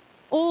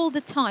 All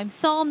the time.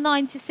 Psalm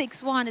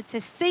 96:1, it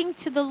says, sing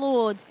to the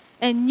Lord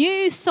a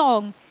new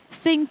song.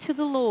 Sing to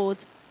the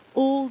Lord,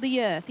 all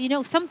the earth. You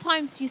know,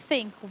 sometimes you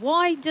think,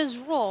 why does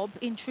Rob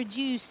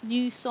introduce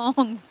new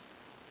songs?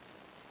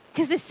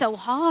 Because it's so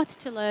hard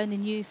to learn a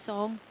new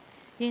song,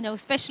 you know,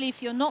 especially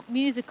if you're not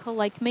musical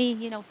like me.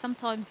 You know,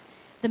 sometimes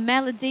the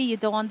melody, you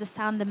don't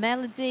understand the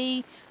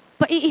melody.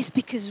 But it is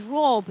because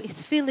Rob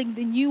is filling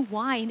the new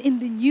wine in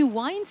the new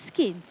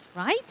wineskins,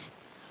 right?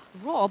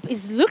 Rob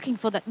is looking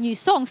for that new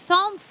song.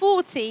 Psalm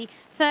 40,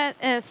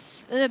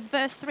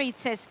 verse 3, it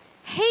says,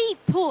 "He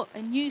put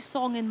a new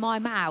song in my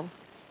mouth."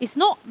 It's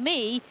not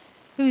me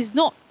who's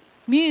not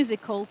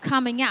musical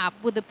coming up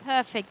with the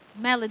perfect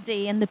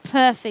melody and the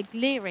perfect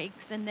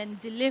lyrics and then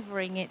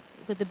delivering it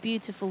with a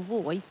beautiful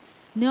voice.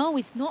 No,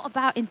 it's not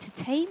about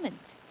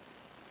entertainment.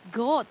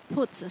 God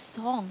puts a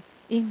song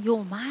in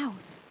your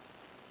mouth,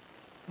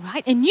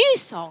 right? A new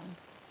song,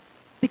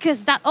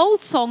 because that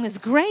old song is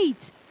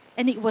great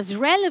and it was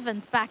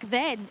relevant back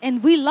then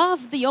and we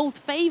love the old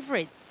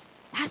favorites.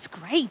 That's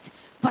great.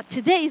 But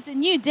today is a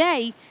new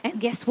day and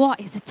guess what?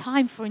 It's a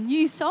time for a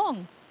new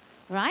song,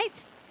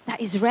 right? That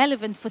is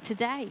relevant for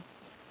today.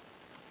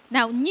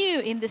 Now, new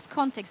in this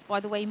context, by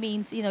the way,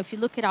 means, if you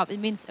look it up, it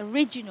means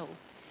original.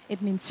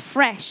 It means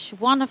fresh,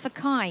 one of a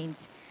kind,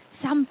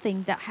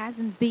 something that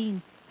hasn't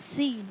been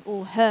seen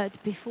or heard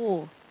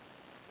before,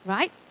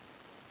 right?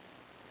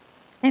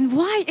 And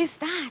why is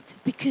that?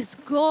 Because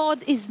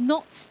God is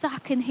not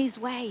stuck in his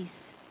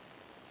ways.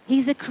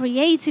 He's a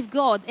creative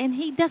God, and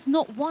he does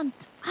not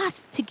want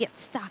us to get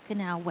stuck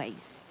in our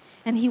ways.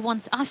 And he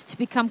wants us to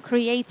become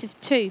creative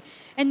too.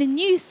 And the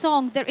new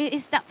song, there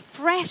is that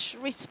fresh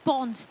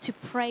response to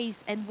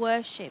praise and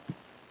worship,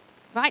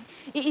 right?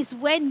 It is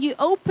when you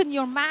open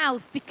your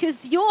mouth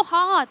because your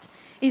heart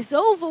is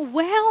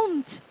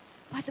overwhelmed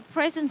by the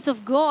presence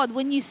of God.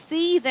 When you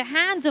see the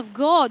hand of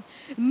God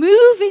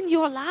move in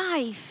your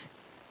life,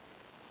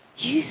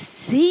 you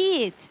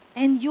see it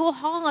and your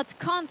heart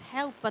can't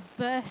help but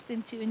burst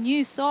into a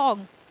new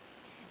song.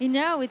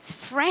 It's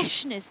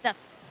freshness, that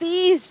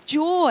fierce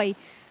joy,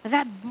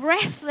 that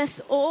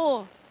breathless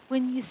awe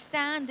when you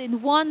stand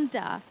in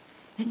wonder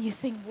and you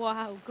think,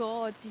 wow,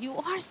 God, you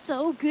are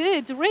so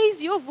good.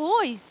 Raise your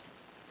voice.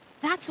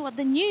 That's what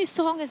the new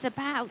song is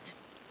about.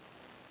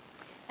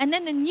 And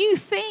then the new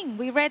thing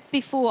we read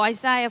before,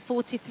 Isaiah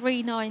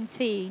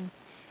 43:19,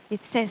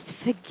 it says,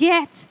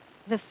 forget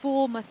the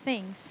former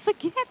things.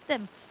 Forget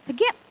them.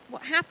 Forget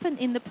what happened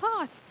in the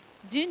past.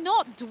 Do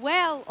not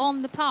dwell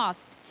on the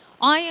past.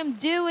 I am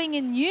doing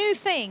a new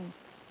thing.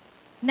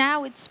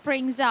 Now it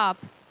springs up.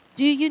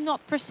 Do you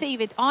not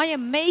perceive it? I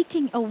am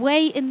making a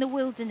way in the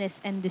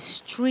wilderness and the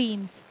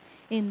streams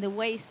in the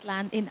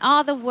wasteland. In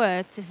other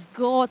words, as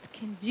God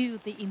can do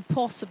the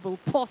impossible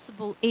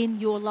possible in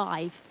your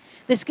life.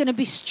 There's going to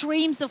be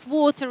streams of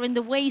water in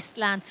the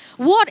wasteland.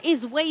 What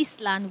is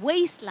wasteland?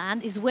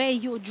 Wasteland is where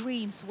your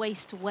dreams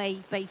waste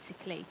away,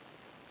 basically.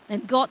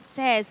 And God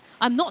says,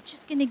 I'm not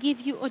just going to give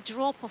you a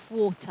drop of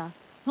water,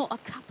 not a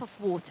cup of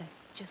water.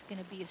 It's just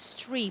going to be a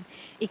stream.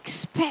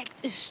 Expect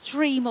a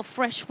stream of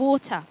fresh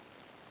water.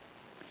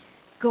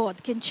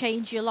 God can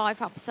change your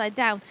life upside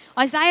down.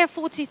 Isaiah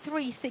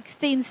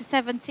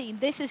 43:16-17.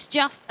 This is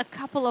just a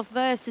couple of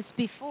verses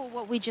before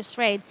what we just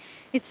read.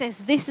 It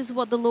says, this is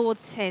what the Lord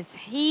says.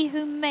 He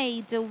who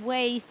made a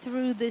way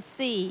through the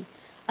sea,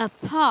 a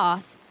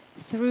path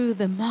through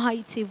the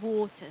mighty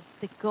waters,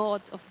 the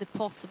God of the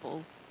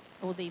possible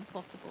or the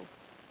impossible,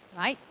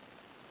 right?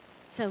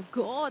 So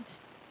God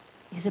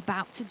is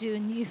about to do a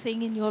new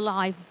thing in your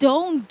life.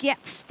 Don't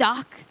get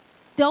stuck.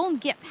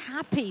 Don't get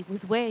happy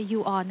with where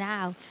you are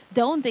now.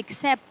 Don't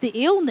accept the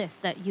illness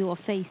that you are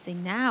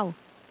facing now,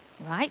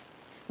 right?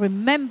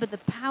 Remember the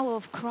power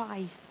of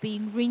Christ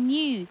being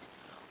renewed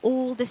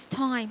all this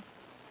time.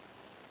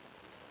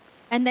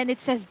 And then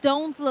it says,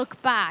 don't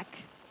look back.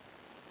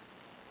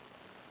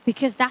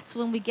 Because that's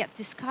when we get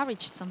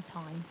discouraged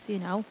sometimes,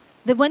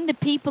 When the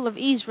people of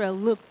Israel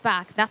looked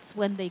back, that's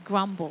when they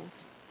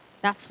grumbled.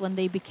 That's when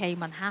they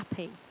became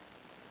unhappy.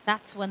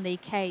 That's when they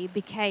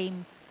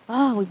became,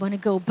 oh, we want to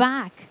go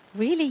back.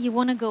 Really? You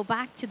want to go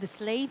back to the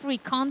slavery?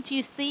 Can't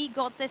you see?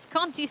 God says,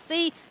 can't you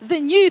see the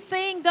new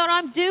thing that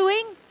I'm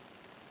doing?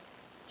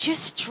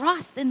 Just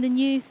trust in the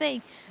new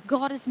thing.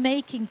 God is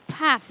making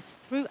paths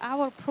through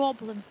our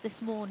problems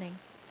this morning.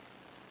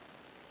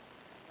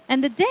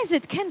 And the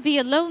desert can be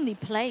a lonely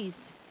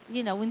place,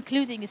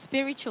 including a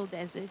spiritual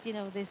desert.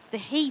 There's the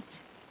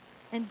heat.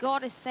 And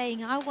God is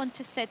saying, I want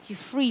to set you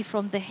free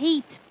from the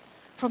heat,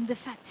 from the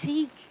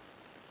fatigue,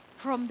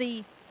 from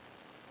the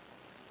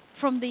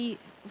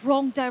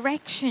wrong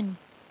direction,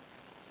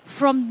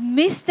 from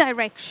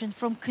misdirection,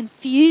 from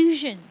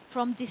confusion,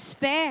 from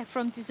despair,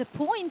 from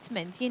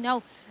disappointment.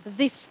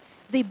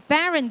 The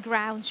barren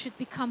grounds should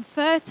become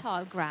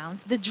fertile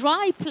grounds. The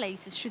dry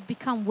places should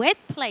become wet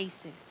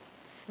places.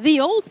 The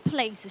old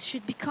places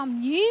should become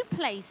new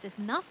places.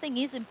 Nothing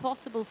is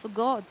impossible for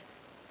God.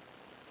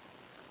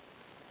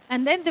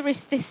 And then there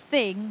is this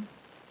thing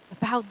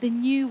about the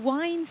new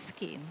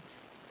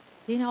wineskins.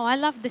 I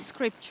love the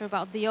scripture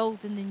about the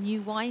old and the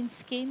new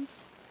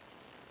wineskins,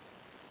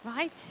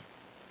 right?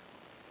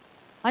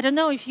 I don't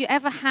know if you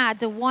ever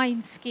had a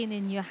wineskin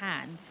in your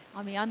hand.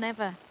 I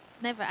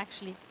never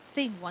actually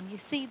seen one. You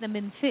see them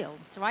in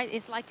films, right?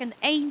 It's like an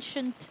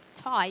ancient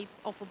type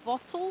of a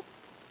bottle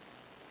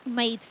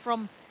made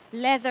from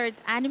leathered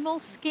animal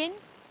skin.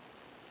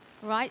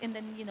 right? And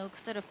then,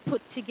 sort of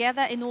put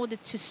together in order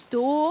to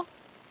store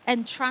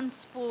and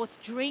transport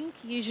drink,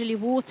 usually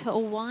water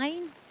or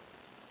wine,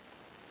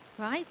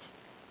 right?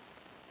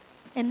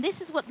 And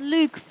this is what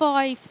Luke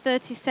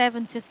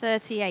 5:37 to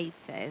 38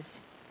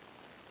 says.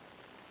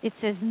 It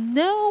says,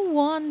 no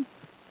one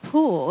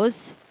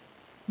pours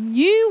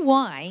new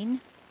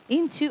wine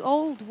into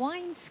old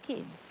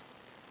wineskins.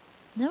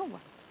 No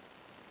one.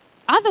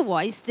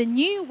 Otherwise, the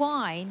new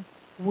wine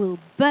will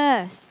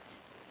burst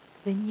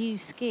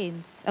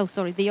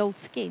the old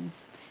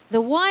skins.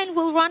 The wine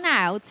will run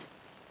out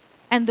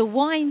and the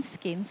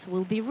wineskins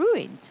will be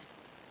ruined.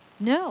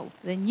 No,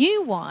 the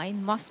new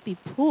wine must be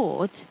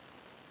poured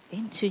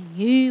into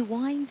new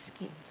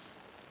wineskins.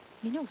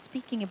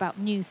 Speaking about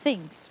new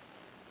things.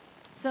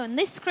 So in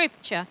this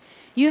scripture,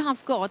 you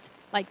have got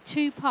like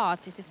two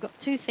parties. You've got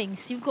two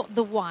things. You've got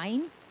the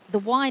wine. The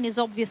wine is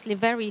obviously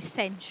very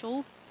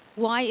essential.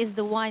 Why is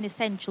the wine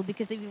essential?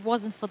 Because if it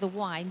wasn't for the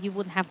wine, you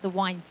wouldn't have the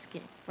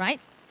wineskin, right?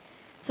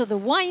 So the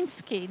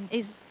wineskin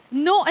is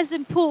not as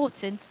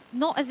important,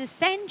 not as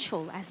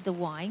essential as the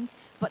wine,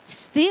 but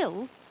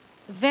still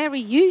very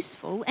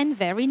useful and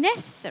very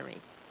necessary,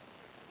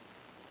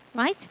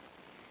 right?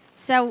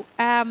 So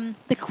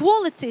the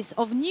qualities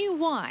of new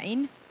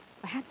wine,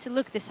 I had to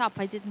look this up,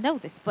 I didn't know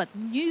this, but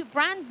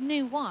brand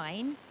new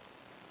wine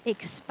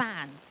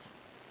expands,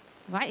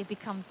 right? It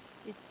becomes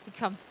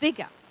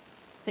bigger.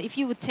 So if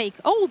you would take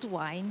old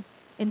wine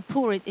and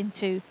pour it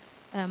into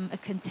a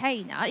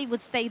container,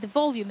 the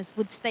volume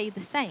would stay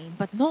the same,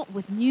 but not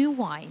with new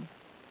wine,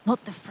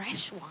 not the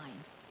fresh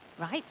wine,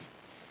 right?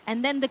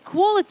 And then the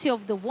quality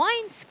of the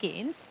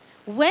wineskins,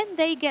 when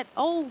they get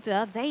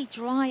older, they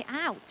dry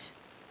out,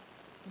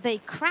 they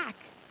crack,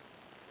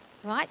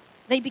 right?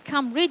 They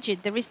become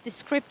rigid. There is this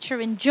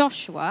scripture in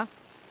Joshua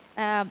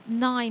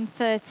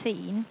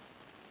 9:13.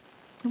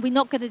 We're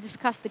not going to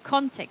discuss the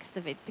context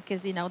of it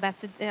because,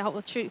 that's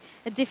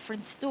a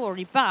different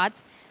story.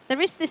 But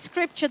there is this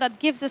scripture that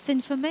gives us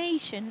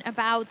information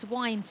about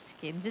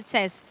wineskins. It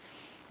says,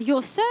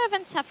 your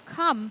servants have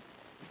come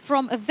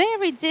from a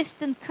very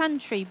distant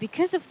country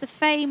because of the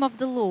fame of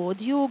the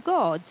Lord your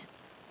God.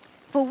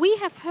 For we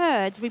have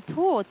heard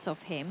reports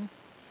of him,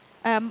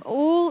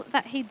 all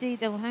that he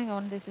did. Oh, hang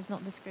on, this is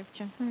not the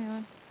scripture. Hang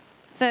on.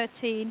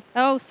 13.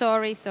 Oh,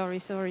 sorry,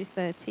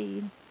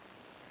 13.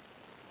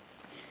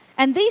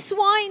 And these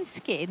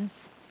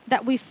wineskins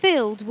that we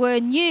filled were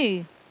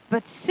new,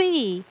 but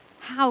see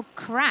how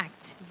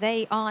cracked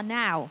they are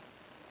now.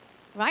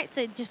 Right?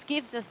 So it just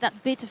gives us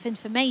that bit of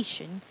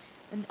information.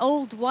 An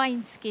old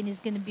wineskin is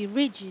going to be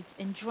rigid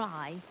and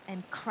dry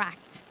and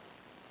cracked.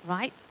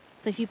 Right?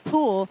 So if you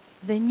pour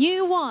the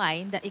new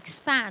wine that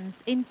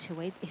expands into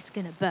it, it's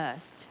going to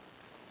burst.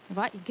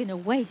 Right? You're going to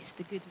waste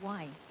the good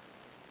wine.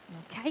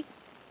 Okay?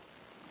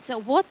 So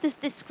what does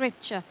this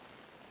scripture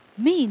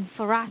mean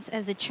for us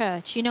as a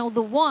church?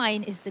 The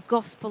wine is the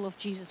gospel of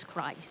Jesus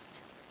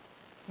Christ.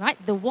 Right?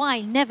 The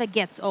wine never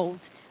gets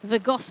old. The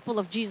gospel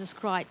of Jesus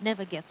Christ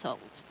never gets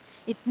old.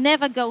 It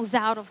never goes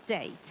out of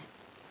date.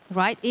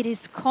 Right? It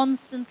is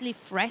constantly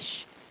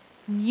fresh,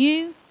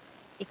 new,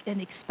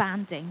 and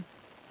expanding.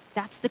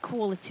 That's the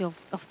quality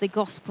of the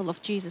gospel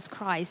of Jesus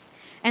Christ.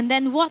 And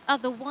then what are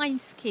the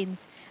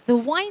wineskins? The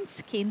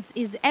wineskins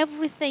is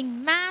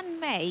everything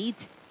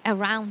man-made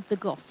around the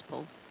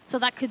gospel. So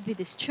that could be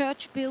this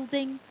church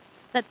building,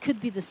 that could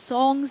be the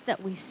songs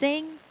that we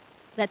sing,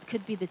 that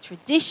could be the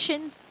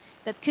traditions,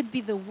 that could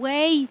be the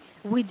way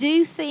we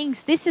do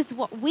things. This is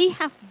what we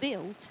have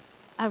built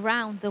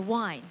around the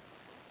wine,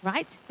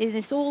 right? It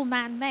is all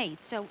man-made.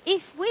 So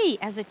if we,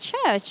 as a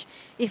church,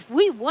 if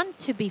we want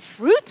to be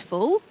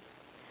fruitful,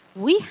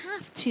 we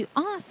have to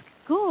ask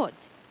God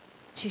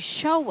to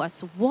show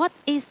us what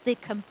is the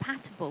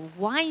compatible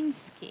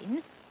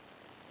wineskin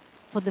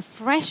for the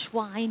fresh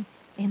wine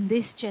in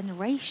this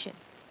generation,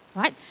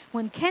 right?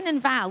 When Ken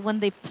and Val, when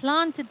they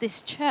planted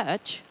this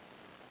church,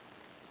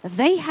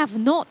 they have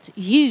not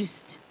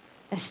used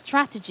a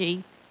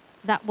strategy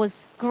that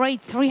was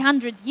great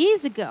 300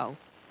 years ago.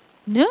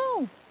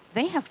 No,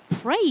 they have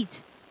prayed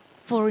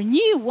for a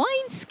new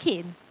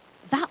wineskin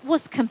that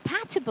was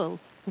compatible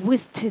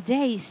with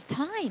today's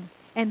time.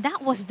 And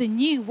that was the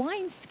new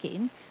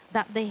wineskin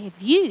that they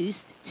have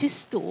used to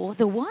store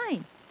the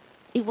wine.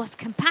 It was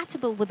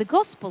compatible with the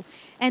gospel.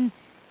 And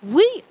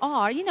we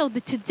are,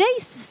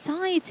 today's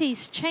society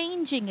is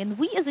changing, and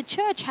we as a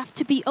church have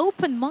to be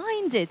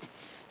open-minded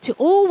to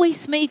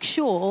always make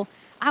sure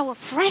our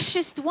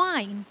freshest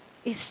wine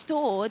is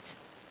stored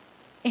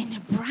in a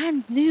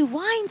brand new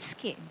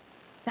wineskin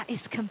that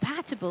is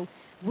compatible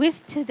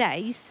with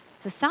today's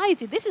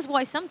society. This is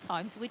why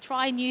sometimes we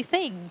try new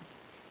things.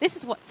 This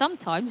is what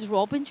sometimes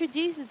Rob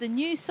introduces a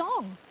new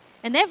song,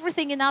 and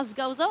everything in us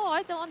goes, oh,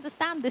 I don't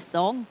understand this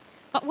song.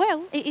 But,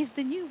 well, it is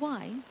the new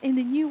wine in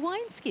the new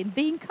wineskin.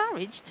 Be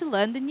encouraged to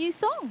learn the new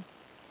song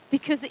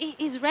because it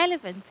is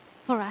relevant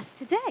for us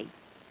today.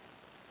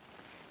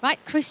 Right?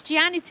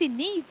 Christianity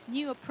needs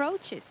new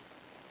approaches.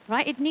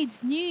 Right? It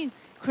needs new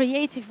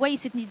creative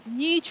ways. It needs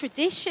new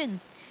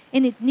traditions.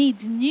 and it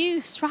needs new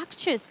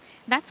structures.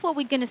 That's what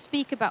we're going to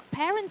speak about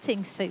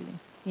parenting soon,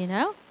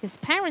 because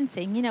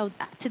parenting,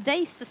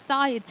 today's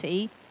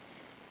society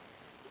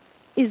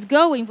is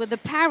going with the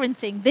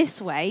parenting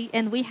this way,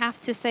 and we have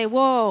to say,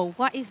 whoa,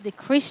 what is the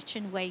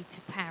Christian way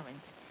to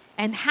parent?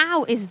 And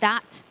how is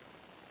that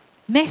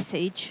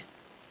message,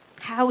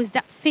 how is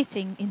that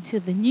fitting into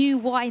the new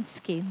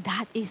wineskin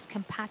that is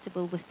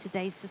compatible with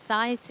today's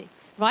society,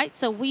 right?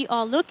 So we're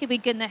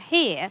going to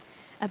hear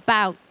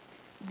about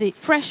the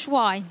fresh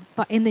wine,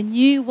 but in the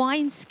new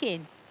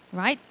wineskin,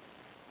 right?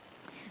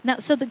 Now,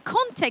 so the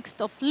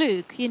context of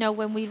Luke,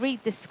 when we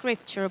read the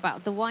scripture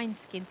about the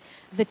wineskin,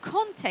 the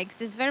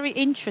context is very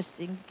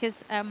interesting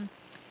because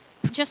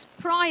just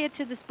prior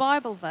to this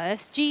Bible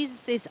verse,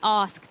 Jesus is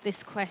asked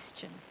this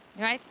question,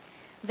 right?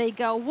 They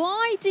go,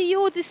 why do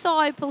your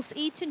disciples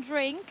eat and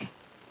drink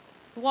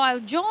while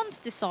John's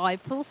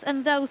disciples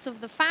and those of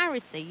the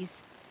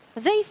Pharisees,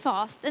 they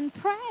fast and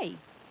pray?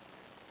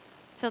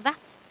 So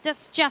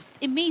that's just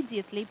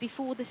immediately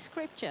before the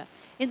scripture.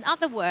 In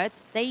other words,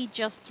 they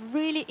just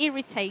really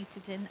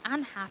irritated and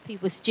unhappy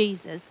with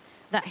Jesus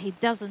that he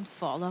doesn't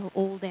follow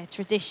all their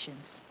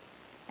traditions.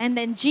 And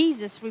then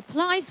Jesus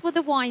replies with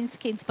the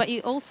wineskins, but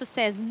he also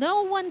says,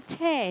 no one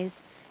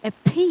tears a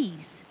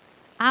piece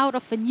out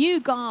of a new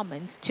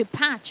garment to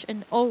patch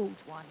an old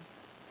one.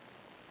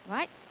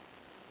 Right?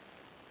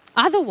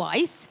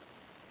 Otherwise,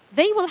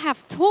 they will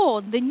have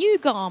torn the new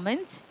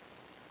garment,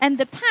 and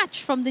the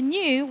patch from the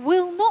new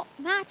will not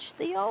match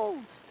the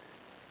old.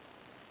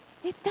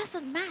 It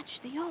doesn't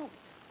match the old.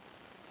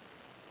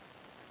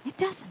 It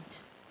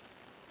doesn't.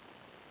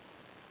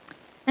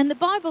 And the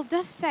Bible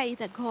does say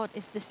that God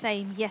is the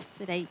same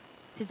yesterday,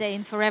 today,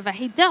 and forever.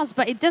 He does,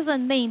 but it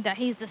doesn't mean that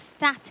he's a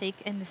static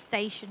and a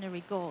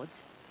stationary God.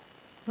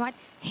 Right?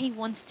 He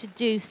wants to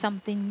do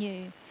something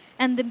new.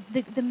 And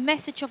the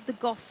message of the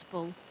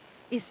gospel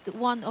is the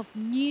one of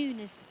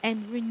newness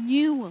and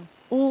renewal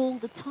all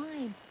the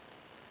time.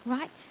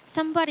 Right?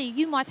 Somebody,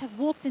 you might have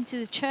walked into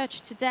the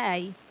church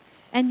today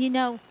and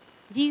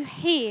you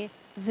hear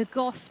the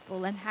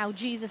gospel and how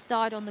Jesus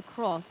died on the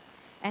cross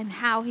and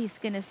how he's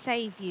going to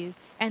save you.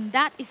 And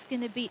that is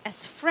going to be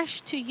as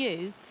fresh to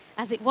you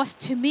as it was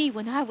to me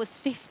when I was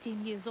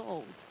 15 years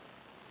old.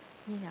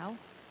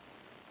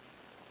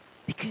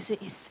 Because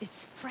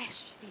it's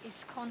fresh. It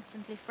is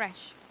constantly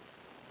fresh.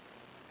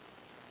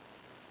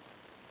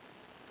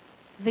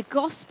 The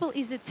gospel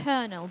is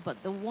eternal,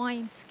 but the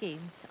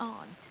wineskins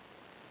aren't.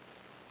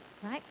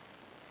 Right?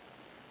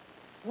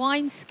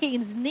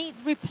 Wineskins need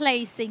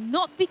replacing,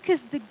 not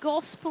because the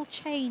gospel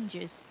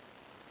changes,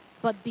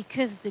 but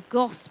because the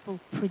gospel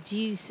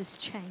produces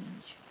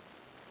change.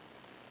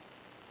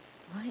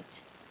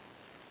 Right?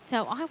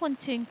 So I want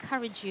to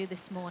encourage you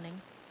this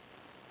morning.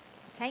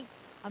 Okay?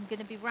 I'm going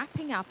to be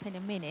wrapping up in a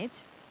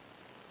minute.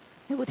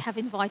 I would have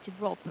invited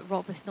Rob, but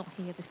Rob is not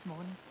here this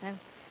morning, so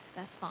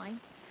that's fine.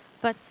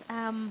 But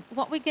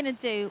what we're going to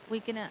do, we're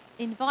going to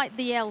invite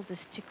the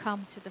elders to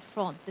come to the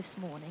front this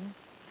morning.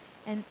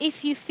 And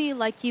if you feel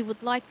like you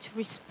would like to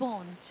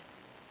respond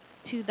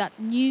to that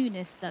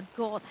newness that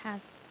God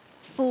has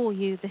for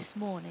you this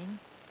morning,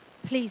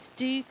 please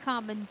do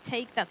come and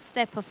take that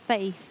step of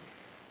faith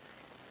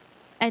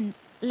and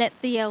let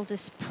the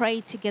elders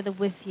pray together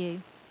with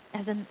you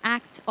as an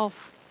act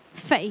of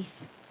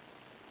faith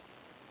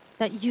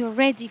that you're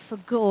ready for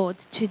God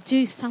to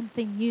do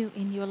something new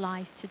in your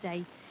life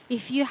today.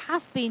 If you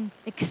have been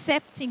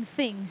accepting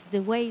things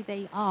the way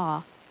they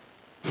are,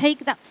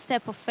 take that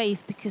step of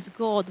faith because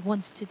God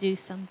wants to do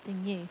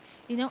something new.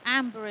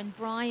 Amber and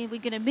Brian,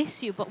 we're going to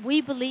miss you, but we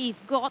believe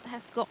God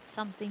has got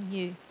something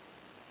new.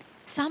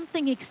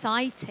 Something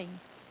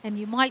exciting. And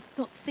you might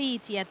not see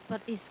it yet,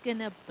 but it's going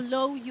to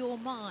blow your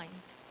mind.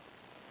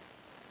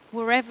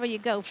 Wherever you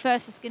go.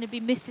 First, it's going to be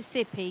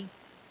Mississippi,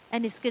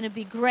 and it's going to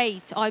be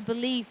great. I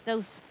believe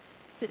those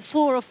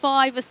 4 or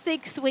 5 or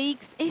 6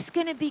 weeks, it's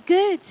going to be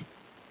good.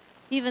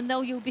 Even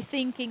though you'll be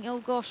thinking, oh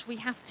gosh, we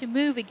have to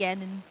move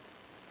again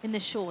in the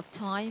short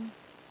time.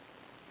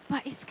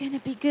 But it's going to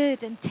be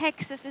good, and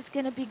Texas is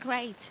going to be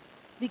great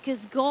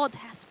because God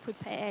has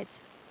prepared.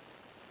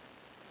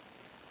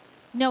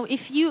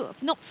 If you're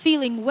not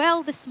feeling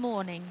well this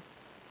morning,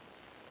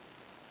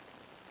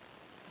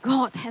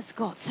 God has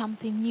got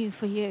something new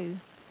for you.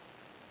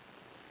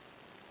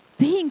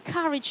 Be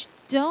encouraged.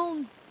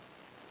 Don't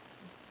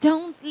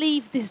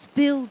leave this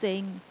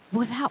building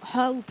without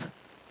hope.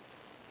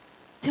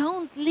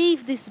 Don't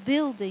leave this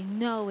building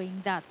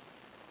knowing that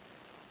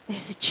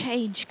there's a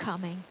change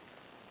coming.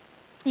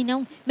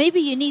 Maybe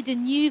you need a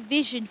new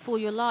vision for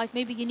your life.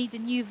 Maybe you need a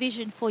new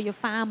vision for your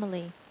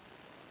family.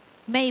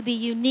 Maybe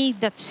you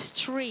need that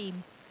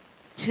stream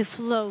to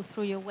flow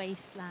through your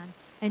wasteland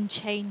and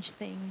change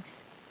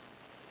things.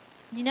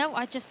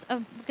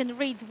 I'm going to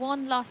read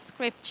one last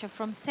scripture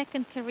from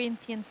 2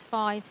 Corinthians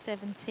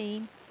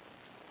 5:17.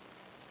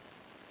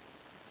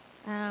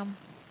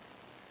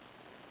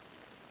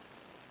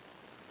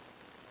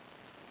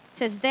 It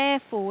says,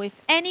 therefore, if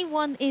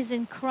anyone is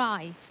in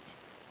Christ,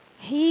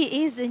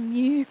 he is a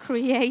new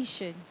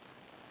creation.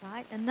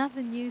 Right?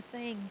 Another new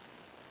thing.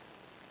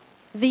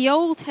 The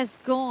old has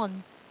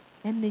gone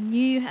and the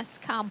new has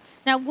come.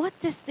 Now, what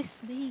does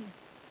this mean?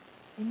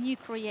 A new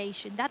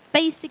creation. That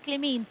basically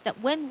means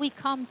that when we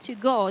come to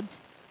God,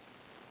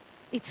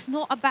 it's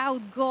not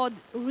about God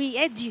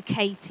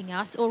re-educating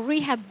us or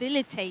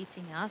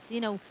rehabilitating us.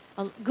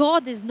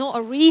 God is not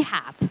a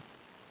rehab.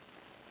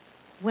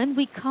 When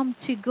we come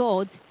to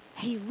God,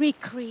 He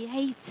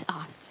recreates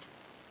us.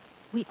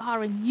 We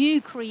are a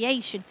new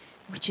creation,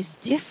 which is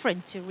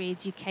different to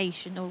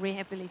re-education or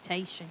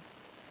rehabilitation,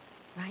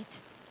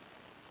 right?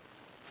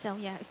 So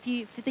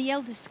if the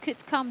elders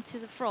could come to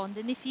the front,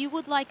 and if you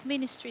would like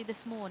ministry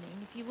this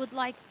morning, if you would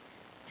like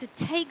to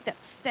take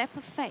that step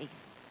of faith,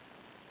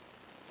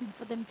 and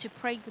for them to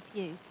pray with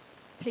you,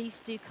 please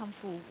do come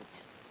forward.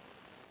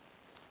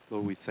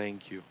 Lord, we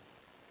thank you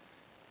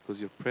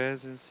because your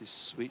presence is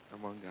sweet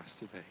among us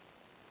today.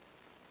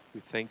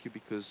 We thank you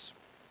because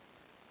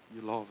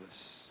you love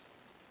us.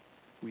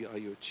 We are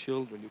your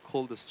children. You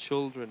called us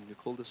children. You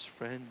called us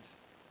friend.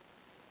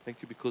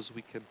 Thank you because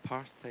we can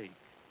partake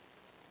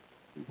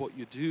in what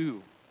you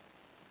do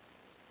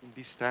in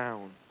this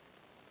town.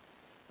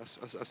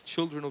 As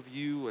children of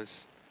you,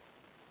 as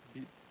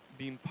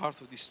being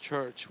part of this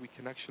church, we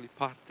can actually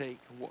partake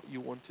in what you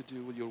want to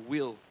do with your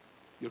will,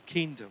 your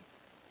kingdom,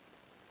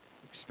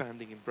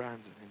 expanding in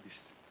Brandon and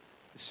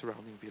the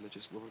surrounding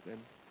villages, Lord. And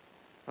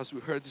as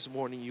we heard this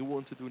morning, you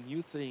want to do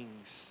new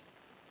things,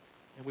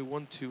 and we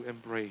want to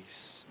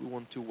embrace, we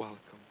want to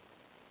welcome.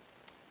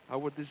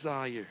 Our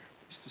desire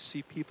is to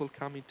see people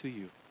coming to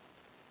you,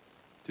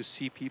 to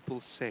see people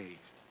saved,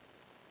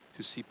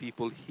 to see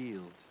people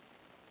healed,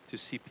 to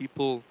see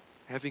people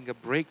having a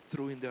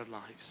breakthrough in their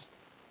lives,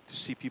 to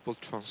see people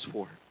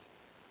transformed.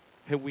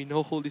 And we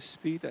know, Holy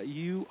Spirit, that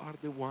you are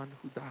the one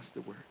who does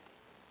the work.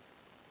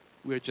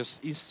 We are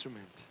just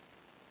instrument,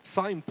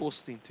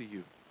 signposting to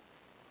you.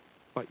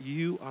 But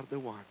you are the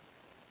one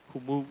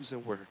who moves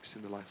and works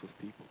in the life of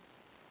people.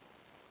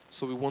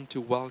 So we want to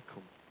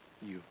welcome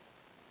you,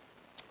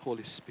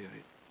 Holy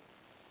Spirit.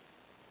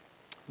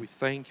 We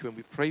thank you and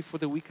we pray for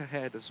the week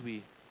ahead as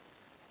we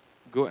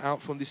go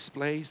out from this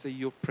place, that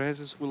your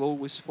presence will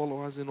always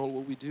follow us in all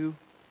what we do.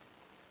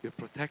 Your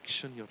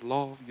protection, your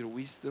love, your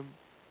wisdom.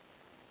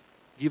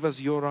 Give us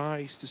your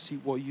eyes to see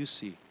what you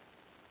see.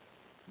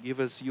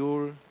 Give us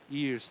your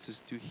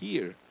ears to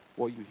hear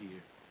what you hear.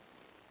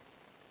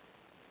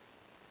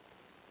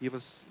 Give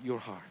us your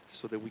heart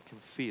so that we can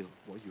feel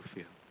what you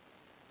feel.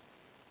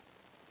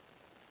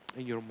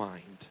 And your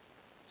mind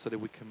so that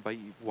we can be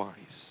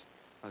wise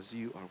as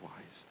you are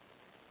wise.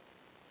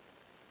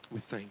 We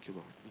thank you,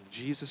 Lord. In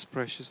Jesus'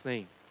 precious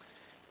name.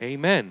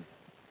 Amen.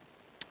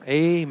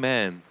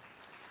 Amen.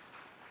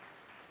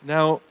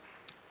 Now,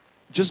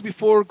 just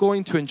before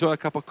going to enjoy a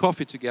cup of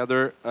coffee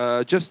together,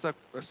 just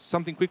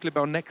something quickly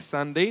about next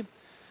Sunday.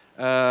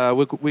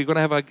 We're going to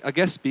have a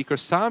guest speaker.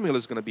 Samuel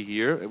is going to be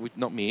here,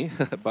 not me,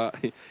 but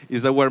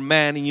he's our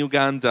man in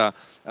Uganda.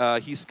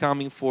 He's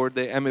coming for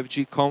the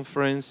MFG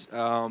conference,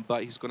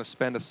 but he's going to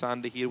spend a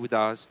Sunday here with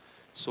us.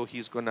 So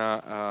he's going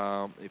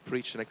to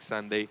preach next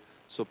Sunday.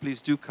 So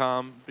please do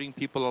come, bring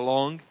people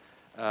along,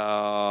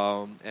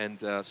 and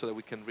so that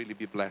we can really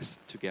be blessed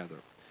together.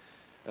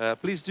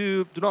 Please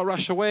do not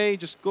rush away.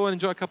 Just go and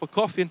enjoy a cup of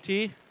coffee and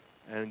tea,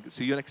 and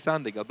see you next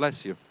Sunday. God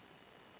bless you.